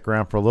chat will stick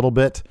around for a little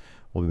bit.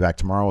 We'll be back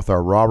tomorrow with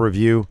our Raw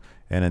review.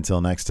 And until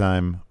next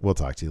time, we'll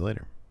talk to you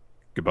later.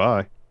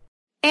 Goodbye.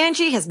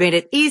 Angie has made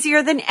it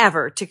easier than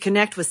ever to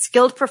connect with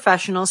skilled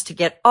professionals to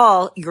get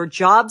all your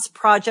jobs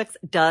projects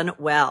done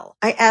well.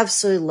 I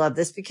absolutely love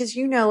this because,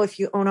 if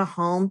you own a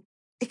home,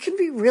 it can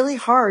be really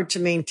hard to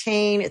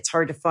maintain. It's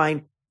hard to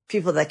find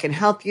people that can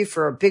help you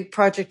for a big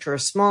project or a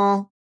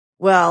small.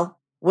 Well,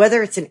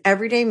 whether it's in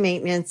everyday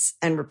maintenance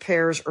and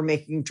repairs or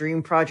making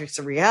dream projects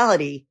a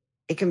reality,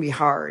 it can be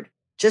hard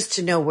just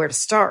to know where to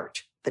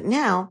start. But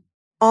now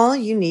all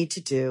you need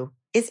to do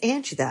is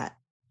Angie that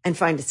and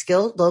find a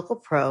skilled local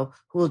pro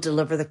who will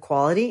deliver the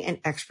quality and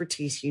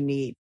expertise you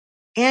need.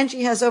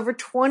 Angie has over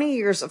 20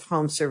 years of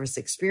home service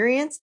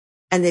experience,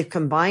 and they've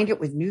combined it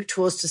with new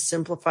tools to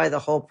simplify the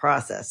whole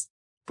process.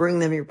 Bring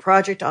them your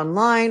project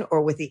online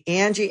or with the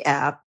Angie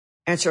app,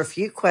 answer a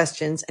few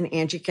questions, and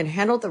Angie can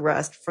handle the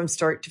rest from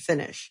start to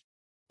finish.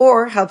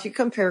 Or help you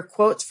compare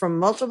quotes from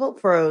multiple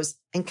pros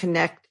and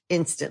connect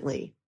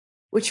instantly,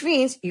 which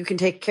means you can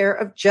take care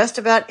of just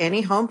about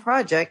any home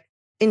project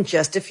in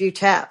just a few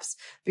taps.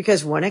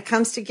 Because when it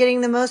comes to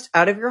getting the most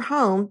out of your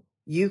home,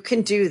 you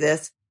can do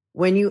this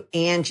when you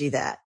Angie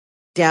that.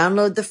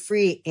 Download the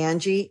free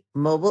Angie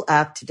mobile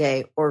app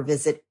today or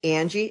visit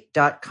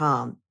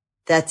Angie.com.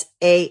 That's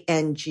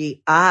ANGI.com.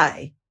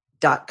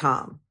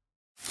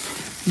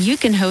 You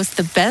can host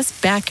the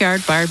best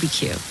backyard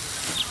barbecue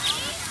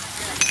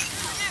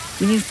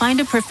when you find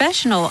a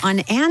professional on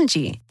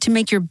Angie to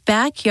make your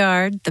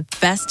backyard the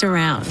best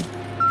around.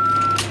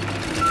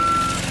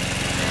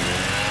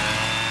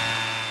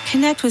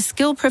 Connect with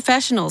skilled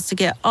professionals to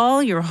get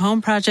all your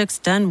home projects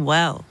done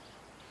well.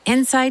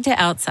 Inside to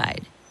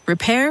outside,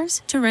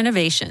 repairs to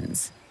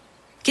renovations.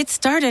 Get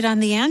started on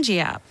the Angie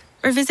app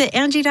or visit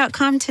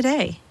Angie.com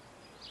today.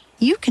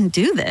 You can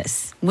do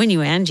this when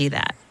you Angie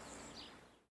that.